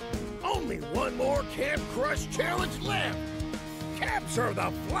 Only one more Camp Crush challenge left. Capture the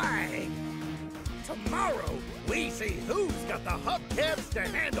flag. Tomorrow, we see who's got the hubcaps to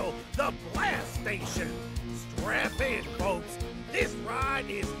handle the blast station. Strap in, folks. This ride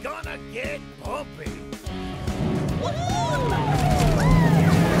is gonna get bumpy.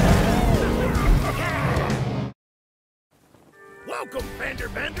 Welcome, fender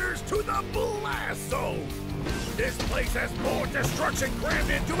benders, to the blast zone. This place has more destruction crammed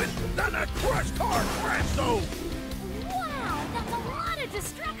into it than a crushed car crash zone. Wow, that's a lot of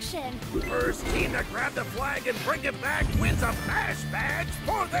destruction. First team to grab the flag and bring it back wins a bash badge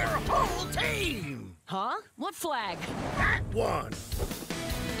for their whole team. Huh? What flag? That one.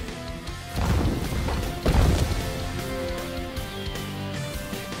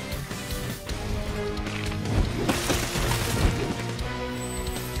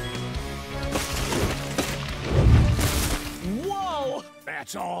 Whoa!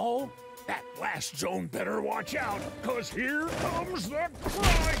 That's all? That blast zone better watch out, cause here comes the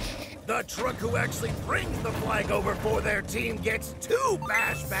crush! The truck who actually brings the flag over for their team gets 2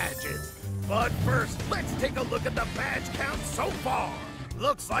 bash badges. But first, let's take a look at the badge count so far.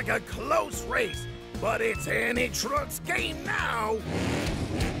 Looks like a close race, but it's any truck's game now.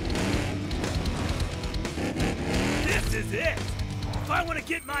 This is it! If I want to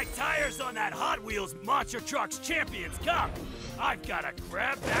get my tires on that Hot Wheels Monster Trucks Champions Cup, I've got to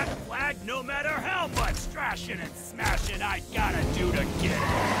grab that flag no matter how much thrashing and smashing I gotta do to get it.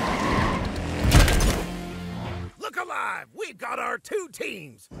 Look alive! We've got our 2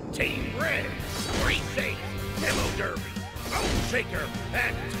 teams. Team Red, Race Ace, Demo Derby, Bone Shaker,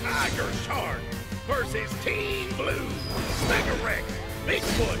 and Tiger Shark versus Team Blue, Mega Wrex,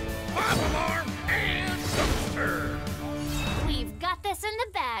 Bigfoot, 5 Alarm, and Toaster. We've got this in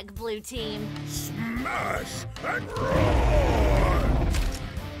the bag, Blue Team. Smash and roar!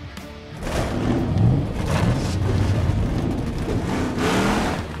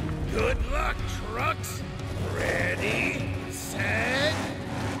 Good luck, trucks. Ready, set,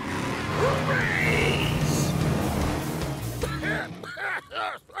 race!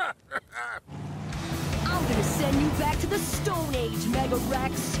 I'm gonna send you back to the Stone Age, Mega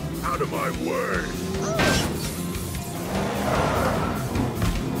Wrex. Out of my way!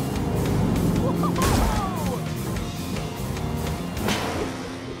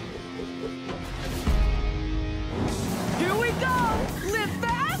 Here we go! Live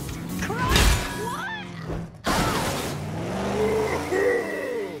fast, crush! What?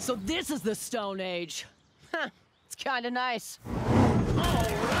 So this is the Stone Age. Huh, it's kinda nice.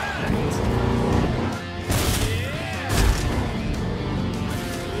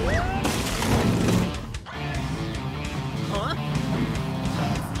 Huh?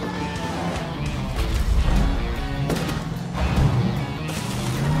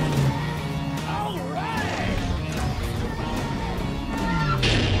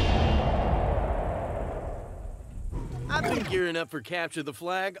 I've been gearing up for Capture the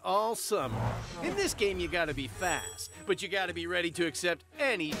Flag all summer. In this game, you gotta be fast, but you gotta be ready to accept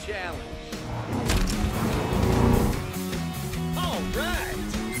any challenge. All right!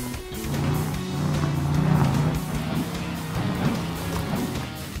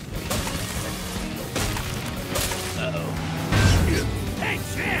 Uh-oh. Hey,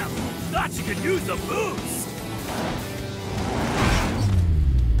 champ! Thought you could use a boost!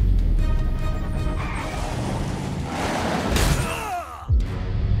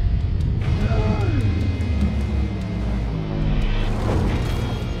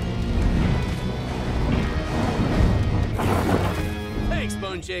 Thanks,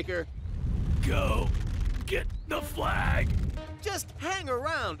 Bone Shaker. Go get the flag! Just hang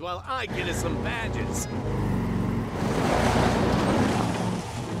around while I get us some badges.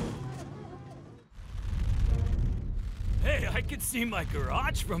 Hey, I can see my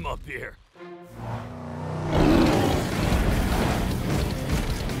garage from up here.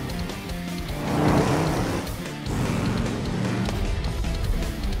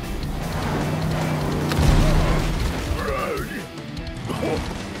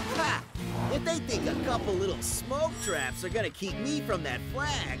 traps are gonna keep me from that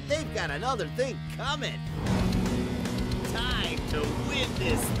flag. They've got another thing coming. Time to win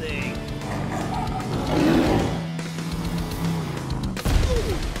this thing.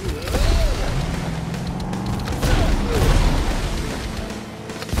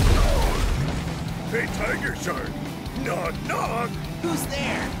 Hey, Tiger Shark! Knock, knock! Who's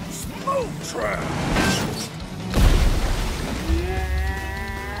there? Smoke trap!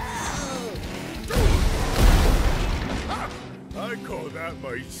 I call that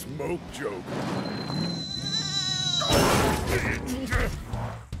my smoke joke.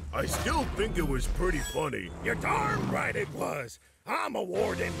 I still think it was pretty funny. You're darn right it was. I'm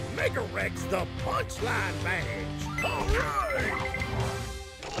awarding Mega Wrex the punchline badge. All right!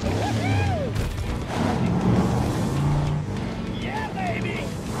 Yeah, baby!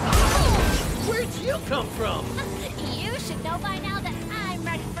 Where'd you come from? You should know by now that I'm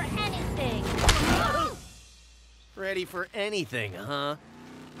ready for anything. Ready for anything, huh?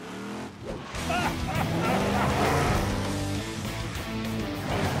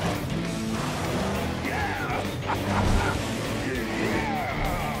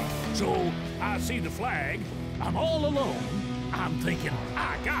 So, I see the flag. I'm all alone. I'm thinking,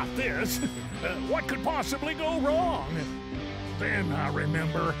 I got this. What could possibly go wrong? Then I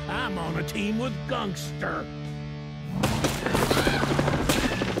remember I'm on a team with Gungster.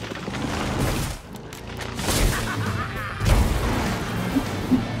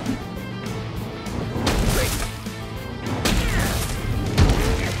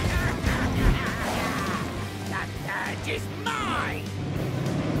 That badge is mine!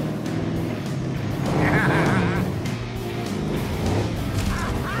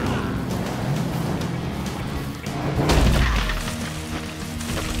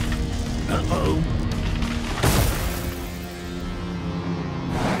 Uh-oh.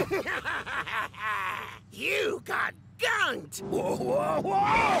 You got gunked! Whoa, whoa,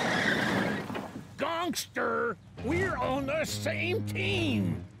 whoa! Gungster, we're on the same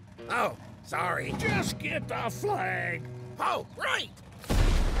team. Oh, sorry. Just get the flag. Oh, right!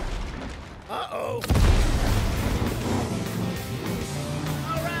 Uh-oh.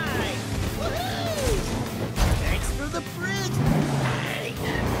 All right. Woohoo! Thanks for the bridge. Hey.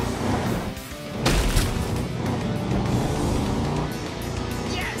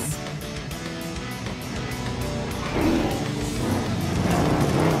 Yes.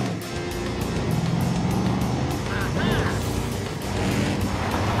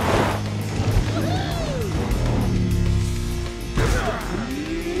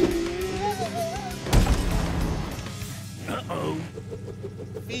 Uh-oh.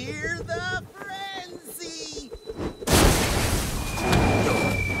 Fear the frenzy.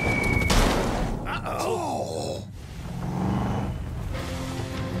 Uh-oh.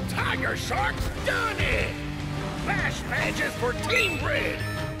 Tiger Shark's done it! Flash badges for Team Red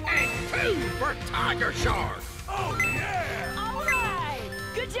and 2 for Tiger Shark. Oh, yeah! All right!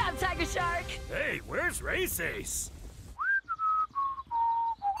 Good job, Tiger Shark! Hey, where's Race Ace?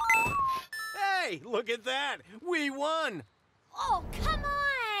 Hey, look at that! We won! Oh, come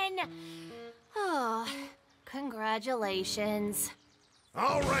on! Oh, congratulations.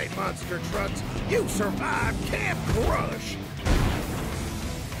 All right, monster trucks, you survived Camp Crush.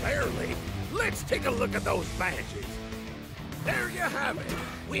 Barely. Let's take a look at those badges. There you have it.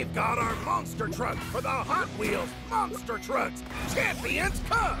 We've got our monster truck for the Hot Wheels Monster Trucks Champions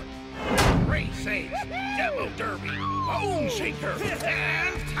Cup. Race Ace, Demo Derby, Bone Shaker,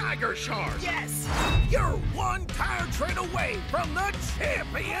 and Tiger Shark. Yes. You're one tire tread away from the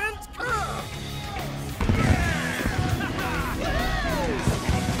Champions Cup.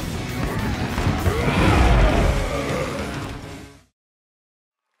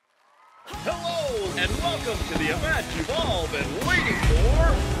 Hello, and welcome to the event you've all been waiting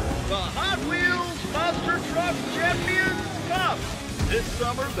for, the Hot Wheels Monster Truck Champions Cup. This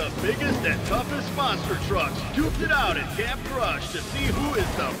summer, the biggest and toughest monster trucks duked it out at Camp Crush to see who is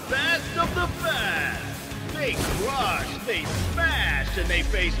the best of the best. They crushed, they smashed, and they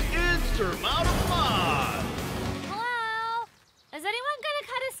faced insurmountable odds. Hello? Is anyone gonna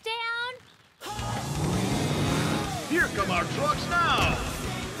cut us down? Here come our trucks now.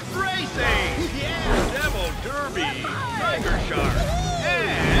 Racing, Yeah. Demo Derby, Tiger Shark,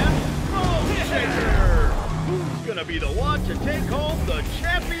 and Bone Shaker. Who's gonna be the one to take home the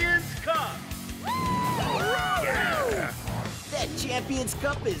Champions Cup? Yeah. That Champions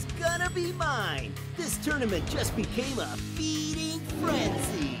Cup is gonna be mine. This tournament just became a feeding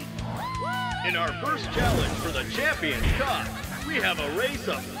frenzy. In our first challenge for the Champions Cup, we have a race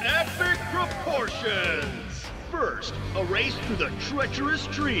of epic proportions. First, a race through the treacherous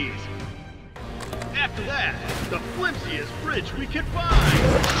trees. After that, the flimsiest bridge we can find.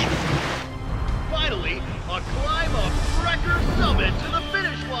 Finally, a climb up Wrecker Summit to the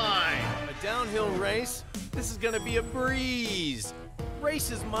finish line. A downhill race? This is gonna be a breeze.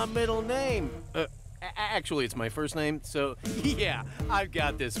 Race is my middle name. Actually, it's my first name, so yeah, I've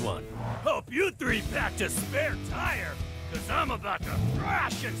got this one. Hope you three packed a spare tire, because I'm about to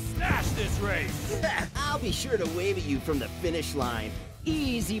crash and smash this race. I'll be sure to wave at you from the finish line.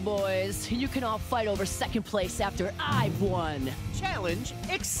 Easy, boys. You can all fight over second place after I've won. Challenge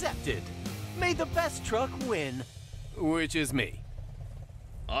accepted. May the best truck win, which is me.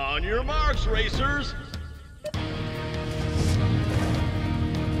 On your marks, racers.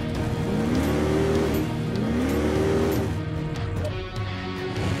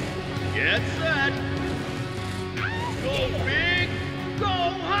 Get set. Go big, go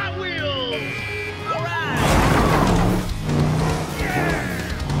Hot Wheels. All right. Yeah.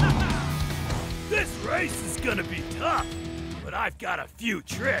 This race is gonna be tough, but I've got a few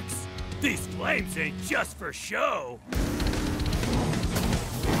tricks. These flames ain't just for show.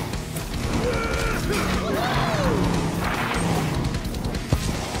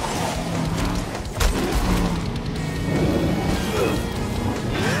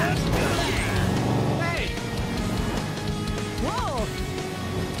 Hey! Whoa!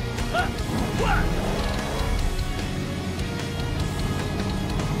 What?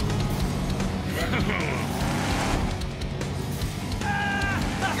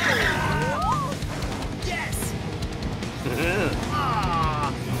 Yes!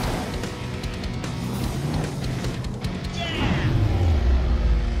 Ah.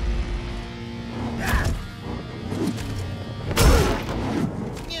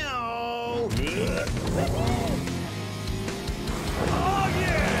 No! Oh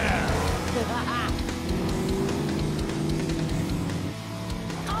yeah!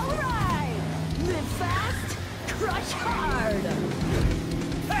 All right! Live fast, crush hard!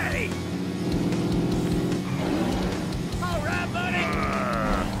 Hey! All right, buddy!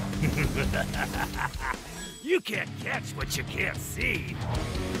 You can't catch what you can't see.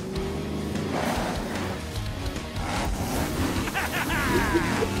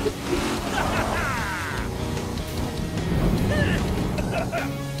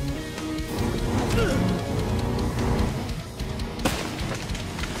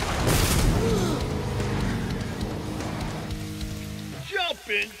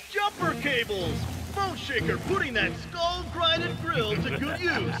 Jumping jumper cables. Bone Shaker putting that skull-grinded grill to good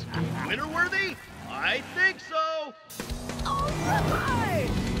use. Winner worthy? I think so. All right!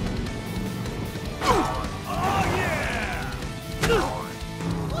 Oh yeah!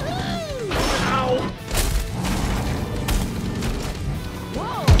 Ow!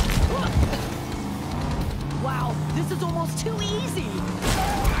 Whoa! Wow, this is almost too easy!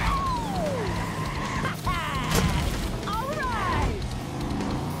 All right!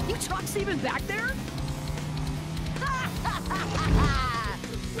 You trucks even back there?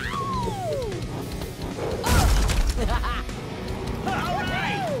 All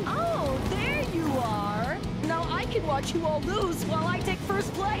right! Oh, there you are! Now I can watch you all lose while I take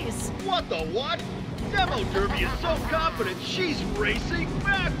first place! What the what? Demo Derby is so confident she's racing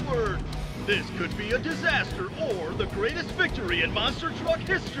backward. This could be a disaster or the greatest victory in monster truck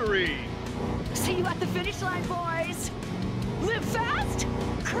history. See you at the finish line, boys! Live fast,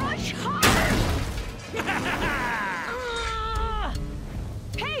 crush hard!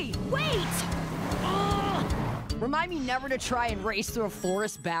 Hey, wait! Remind me never to try and race through a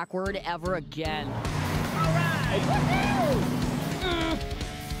forest backward ever again. All right!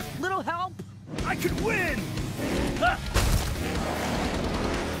 Little help? I could win! Huh.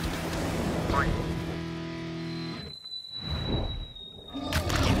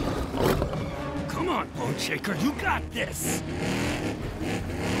 Come on, Bone Shaker, you got this!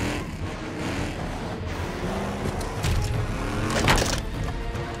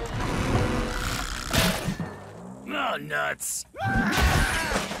 Oh, nuts!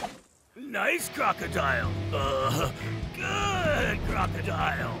 Nice crocodile! Good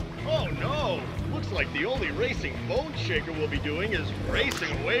crocodile! Oh no! Looks like the only racing Bone Shaker will be doing is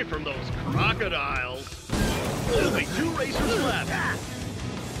racing away from those crocodiles. Only 2 racers left.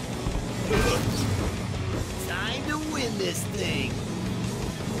 Time to win this thing.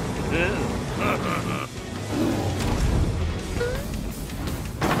 Huh?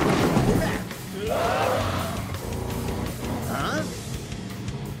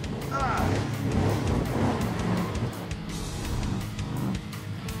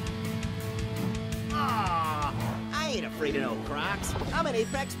 I ain't afraid of no crocs. I'm an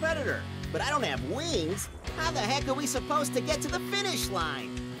apex predator. But I don't have wings. How the heck are we supposed to get to the finish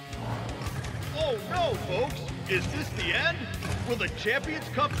line? Oh Oh no, folks! Is this the end? Will the Champions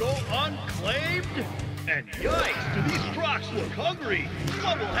Cup go unclaimed? And yikes, do these trucks look hungry?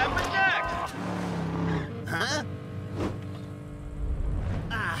 What will happen next? Huh?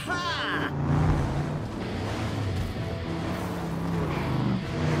 Aha!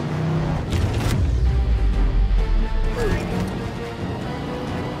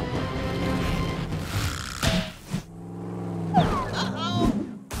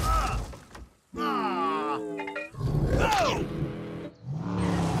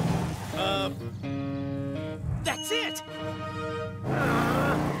 That's it!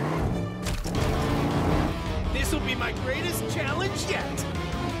 This'll be my greatest challenge yet!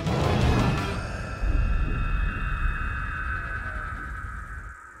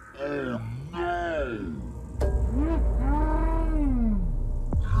 Oh no!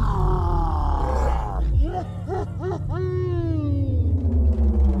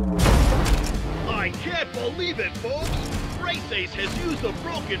 I can't believe it, folks! Race Ace has used the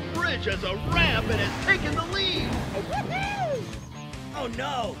broken bridge as a ramp and has taken the lead! Oh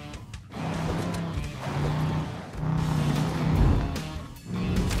no!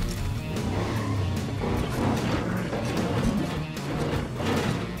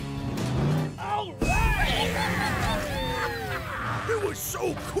 It was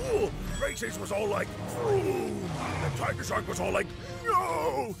so cool! Race Ace was all like, vroom! And Tiger Shark was all like,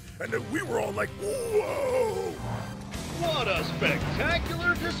 no! And then we were all like, whoa! What a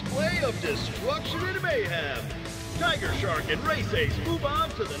spectacular display of destruction and mayhem! Tiger Shark and Race Ace move on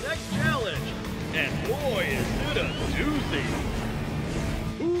to the next challenge. And boy, is it a doozy!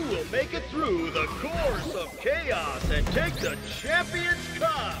 Who will make it through the course of chaos and take the Champions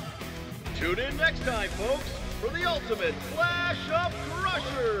Cup? Tune in next time, folks, for the ultimate clash of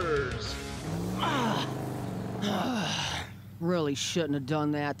crushers! Really shouldn't have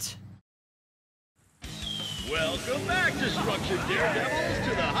done that. Welcome back, Destruction Daredevils,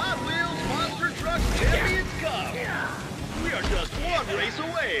 to the Hot Wheels Monster Trucks Champions Cup! We are just one race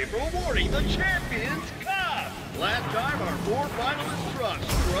away from awarding the Champions Cup! Last time, our 4 finalist trucks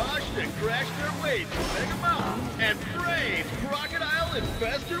crushed and crashed their way through Mega Mountain and braved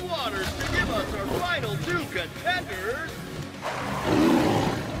crocodile-infested waters to give us our final 2 contenders,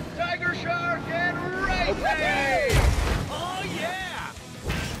 Tiger Shark and Race Ace! Oh yeah!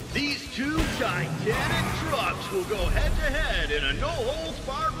 These 2 titanic trucks will go head-to-head in a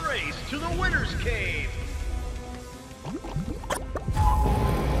no-holds-barred race to the winner's cave.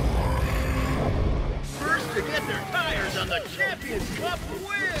 First to get their tires on the Champions Cup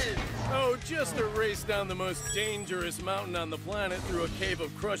wins! Oh, just a race down the most dangerous mountain on the planet through a cave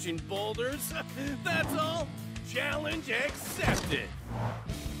of crushing boulders? That's all? Challenge accepted!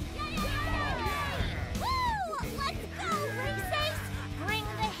 Woo! Let's go, Race Ace! Bring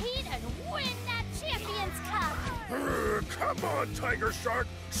the heat and win that Champions Cup! Come on, Tiger Shark!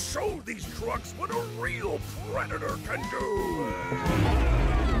 Show these trucks what a real predator can do!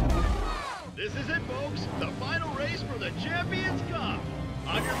 This is it, folks. The final race for the Champions Cup.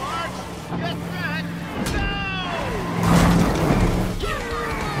 On your marks, get set, go!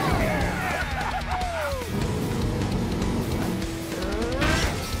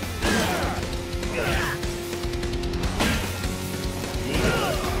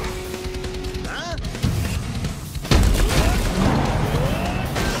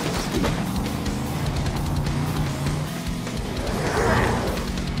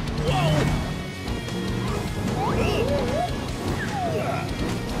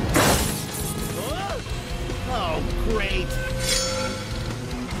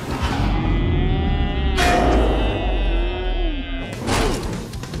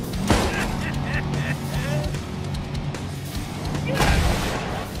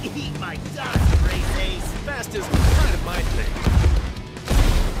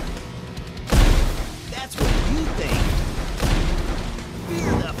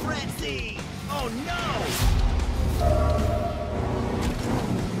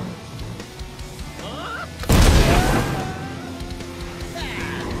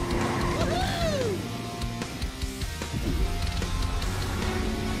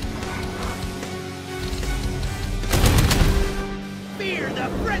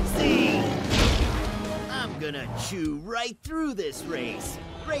 Chew right through this race.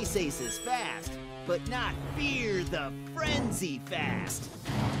 Race Ace is fast, but not Fear the Frenzy fast.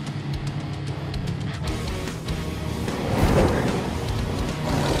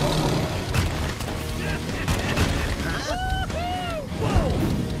 Huh? Whoa!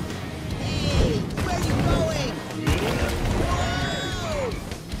 Hey, where are you going? Whoa!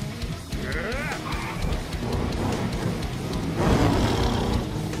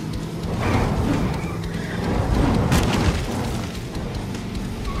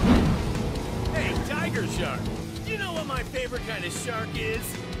 Shark. You know what my favorite kind of shark is?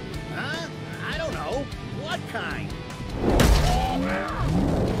 Huh? I don't know. What kind?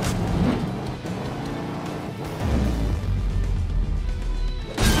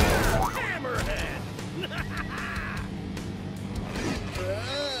 Hammerhead!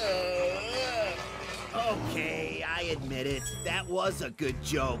 Okay, I admit it. That was a good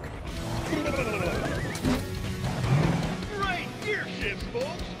joke. Right here, ships,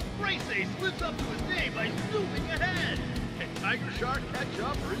 folks! Race Ace lives up to his name by zooming ahead! Can Tiger Shark catch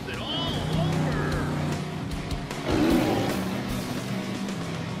up, or is it all over?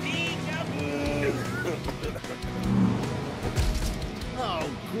 Oh,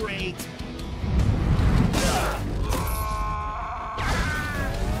 great.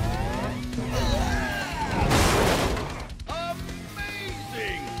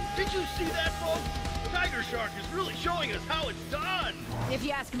 Amazing! Did you see that, folks? Tiger Shark is really showing us how it's done! If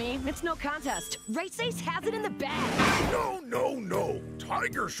you ask me, it's no contest. Race Ace has it in the bag. No, no, no.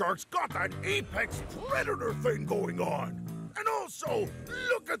 Tiger Shark's got that apex predator thing going on. And also,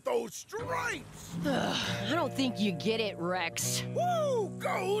 look at those stripes! I don't think you get it, Rex. Woo!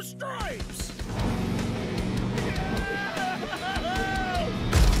 Go Stripes!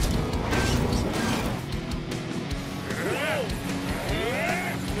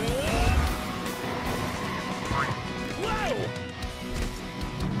 Whoa!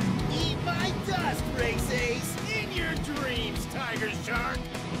 Eat my dust, Race Ace! In your dreams, Tiger Shark!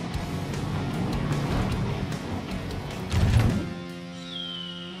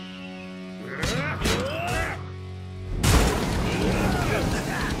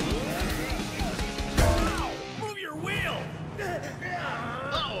 Move your wheel!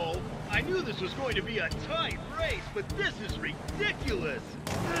 Uh-oh! I knew this was going to be a tight race, but this is ridiculous!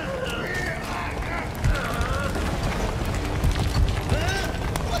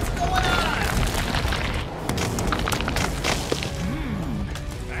 What's going on?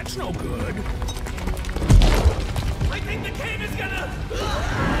 That's no good. I think the cave is gonna...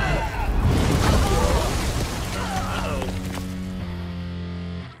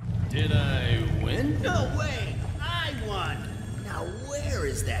 Did I win? No way! I won! Now where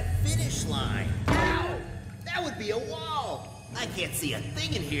is that finish line? Ow! That would be a wall! I can't see a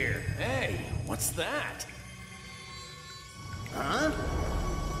thing in here. Hey, what's that? Huh?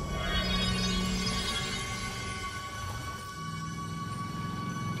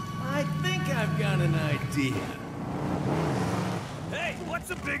 I think I've got an idea. Hey, what's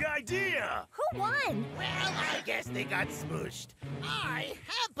a big idea? Who won? Well, I guess they got smooshed. I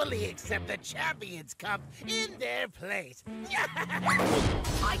happily accept the Champions Cup in their place.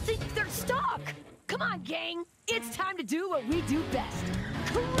 I think they're stuck. Come on, gang. It's time to do what we do best.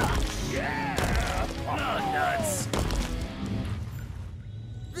 Crush! Yeah! Oh, nuts!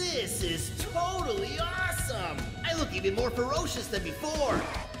 This is totally awesome! I look even more ferocious than before.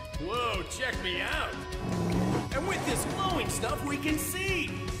 Whoa, check me out. And with this glowing stuff, we can see.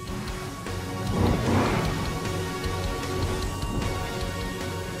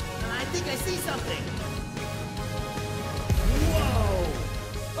 I think I see something.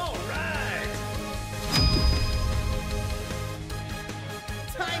 Whoa! All right!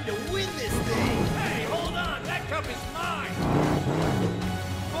 Time to win this thing! Hey, hold on! That cup is mine!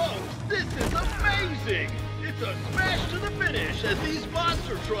 Folks, this is amazing! It's a smash to the finish as these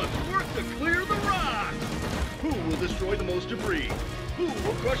monster trucks work to clear the rock! Who will destroy the most debris? Who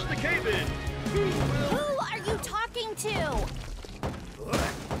will crush the cave-in? Who will... Who are you talking to?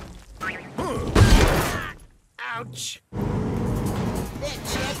 Ouch! That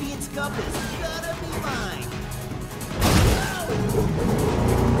Champions Cup is gonna be mine!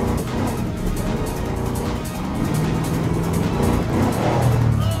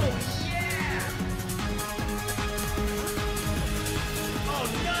 Oh, yeah! Oh,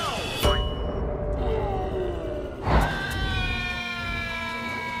 no!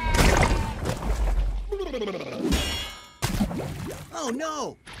 Oh,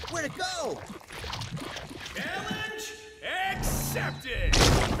 no! Where'd it go? Challenge accepted!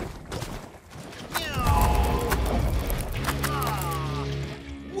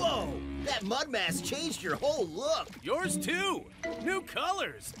 Whoa! That mud mask changed your whole look! Yours too! New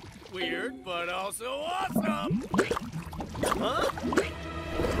colors! Weird, but also awesome! Huh?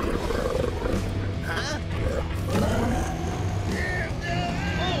 Huh?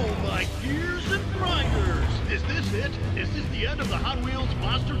 Oh, my gears and grinders! Is this it? Is this the end of the Hot Wheels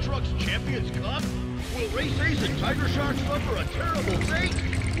Monster Trucks Champions Cup? Will Race Ace and Tiger Shark suffer a terrible fate?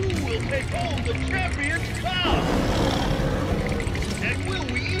 Who will take home the Champions Cup? And will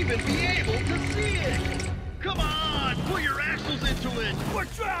we even be able to see it? Come on, put your axles into it! We're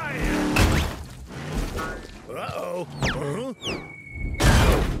trying! Uh-oh.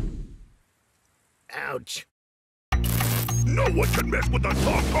 Ouch. No one can mess with the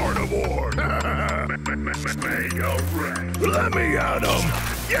top carnivore! Mega Wrex! Let me at him!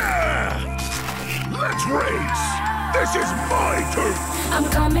 Yeah! Let's race! This is my turn! I'm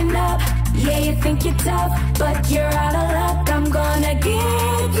coming up, yeah, you think you're tough, but you're out of luck. I'm gonna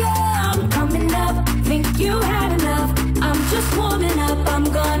get ya. I'm coming up, think you had enough. I'm just warming up, I'm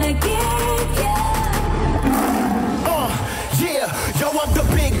gonna get ya. Yeah, yo, I'm the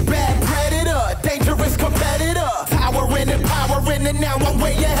big bad predator, dangerous competitor, towering and powering, and now I'm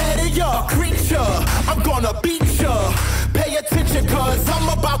way ahead of ya. Creature, I'm gonna beat ya. Pay attention, cause I'm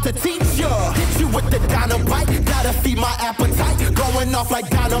about to teach ya. Hit you with the dynamite, gotta feed my appetite. Going off like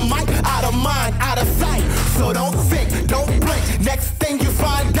dynamite, out of mind, out of sight. So don't think, don't blink. Next thing you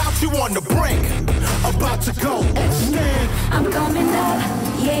find out, you on the brink. About to go extinct. I'm coming up,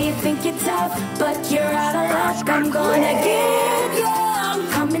 yeah, you think you're tough, but you're out of luck. I'm gonna get ya. I'm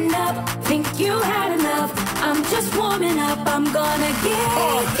coming up, think you had enough. I'm just warming up, I'm gonna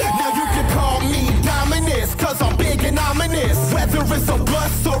get ya. Now you can call me Dominus, cause I'm big and ominous. Whether it's a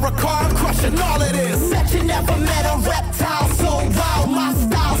bus or a car, I'm crushing all of this. Bet you never met a reptile so wild. My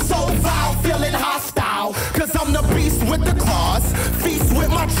style so vile, feeling hostile. Cause I'm the beast with the claws, feast with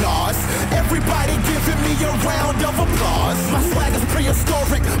my jaws. Everybody giving me a round of applause. My swag is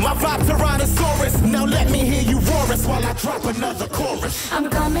prehistoric, my vibe Tyrannosaurus. Now let me hear you roarous while I drop another chorus. I'm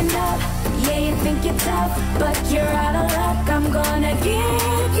coming up, yeah, you think you're tough, but you're out of luck. I'm gonna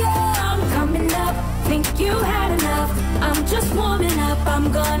get ya. I'm coming up, think you had enough. I'm just warming up.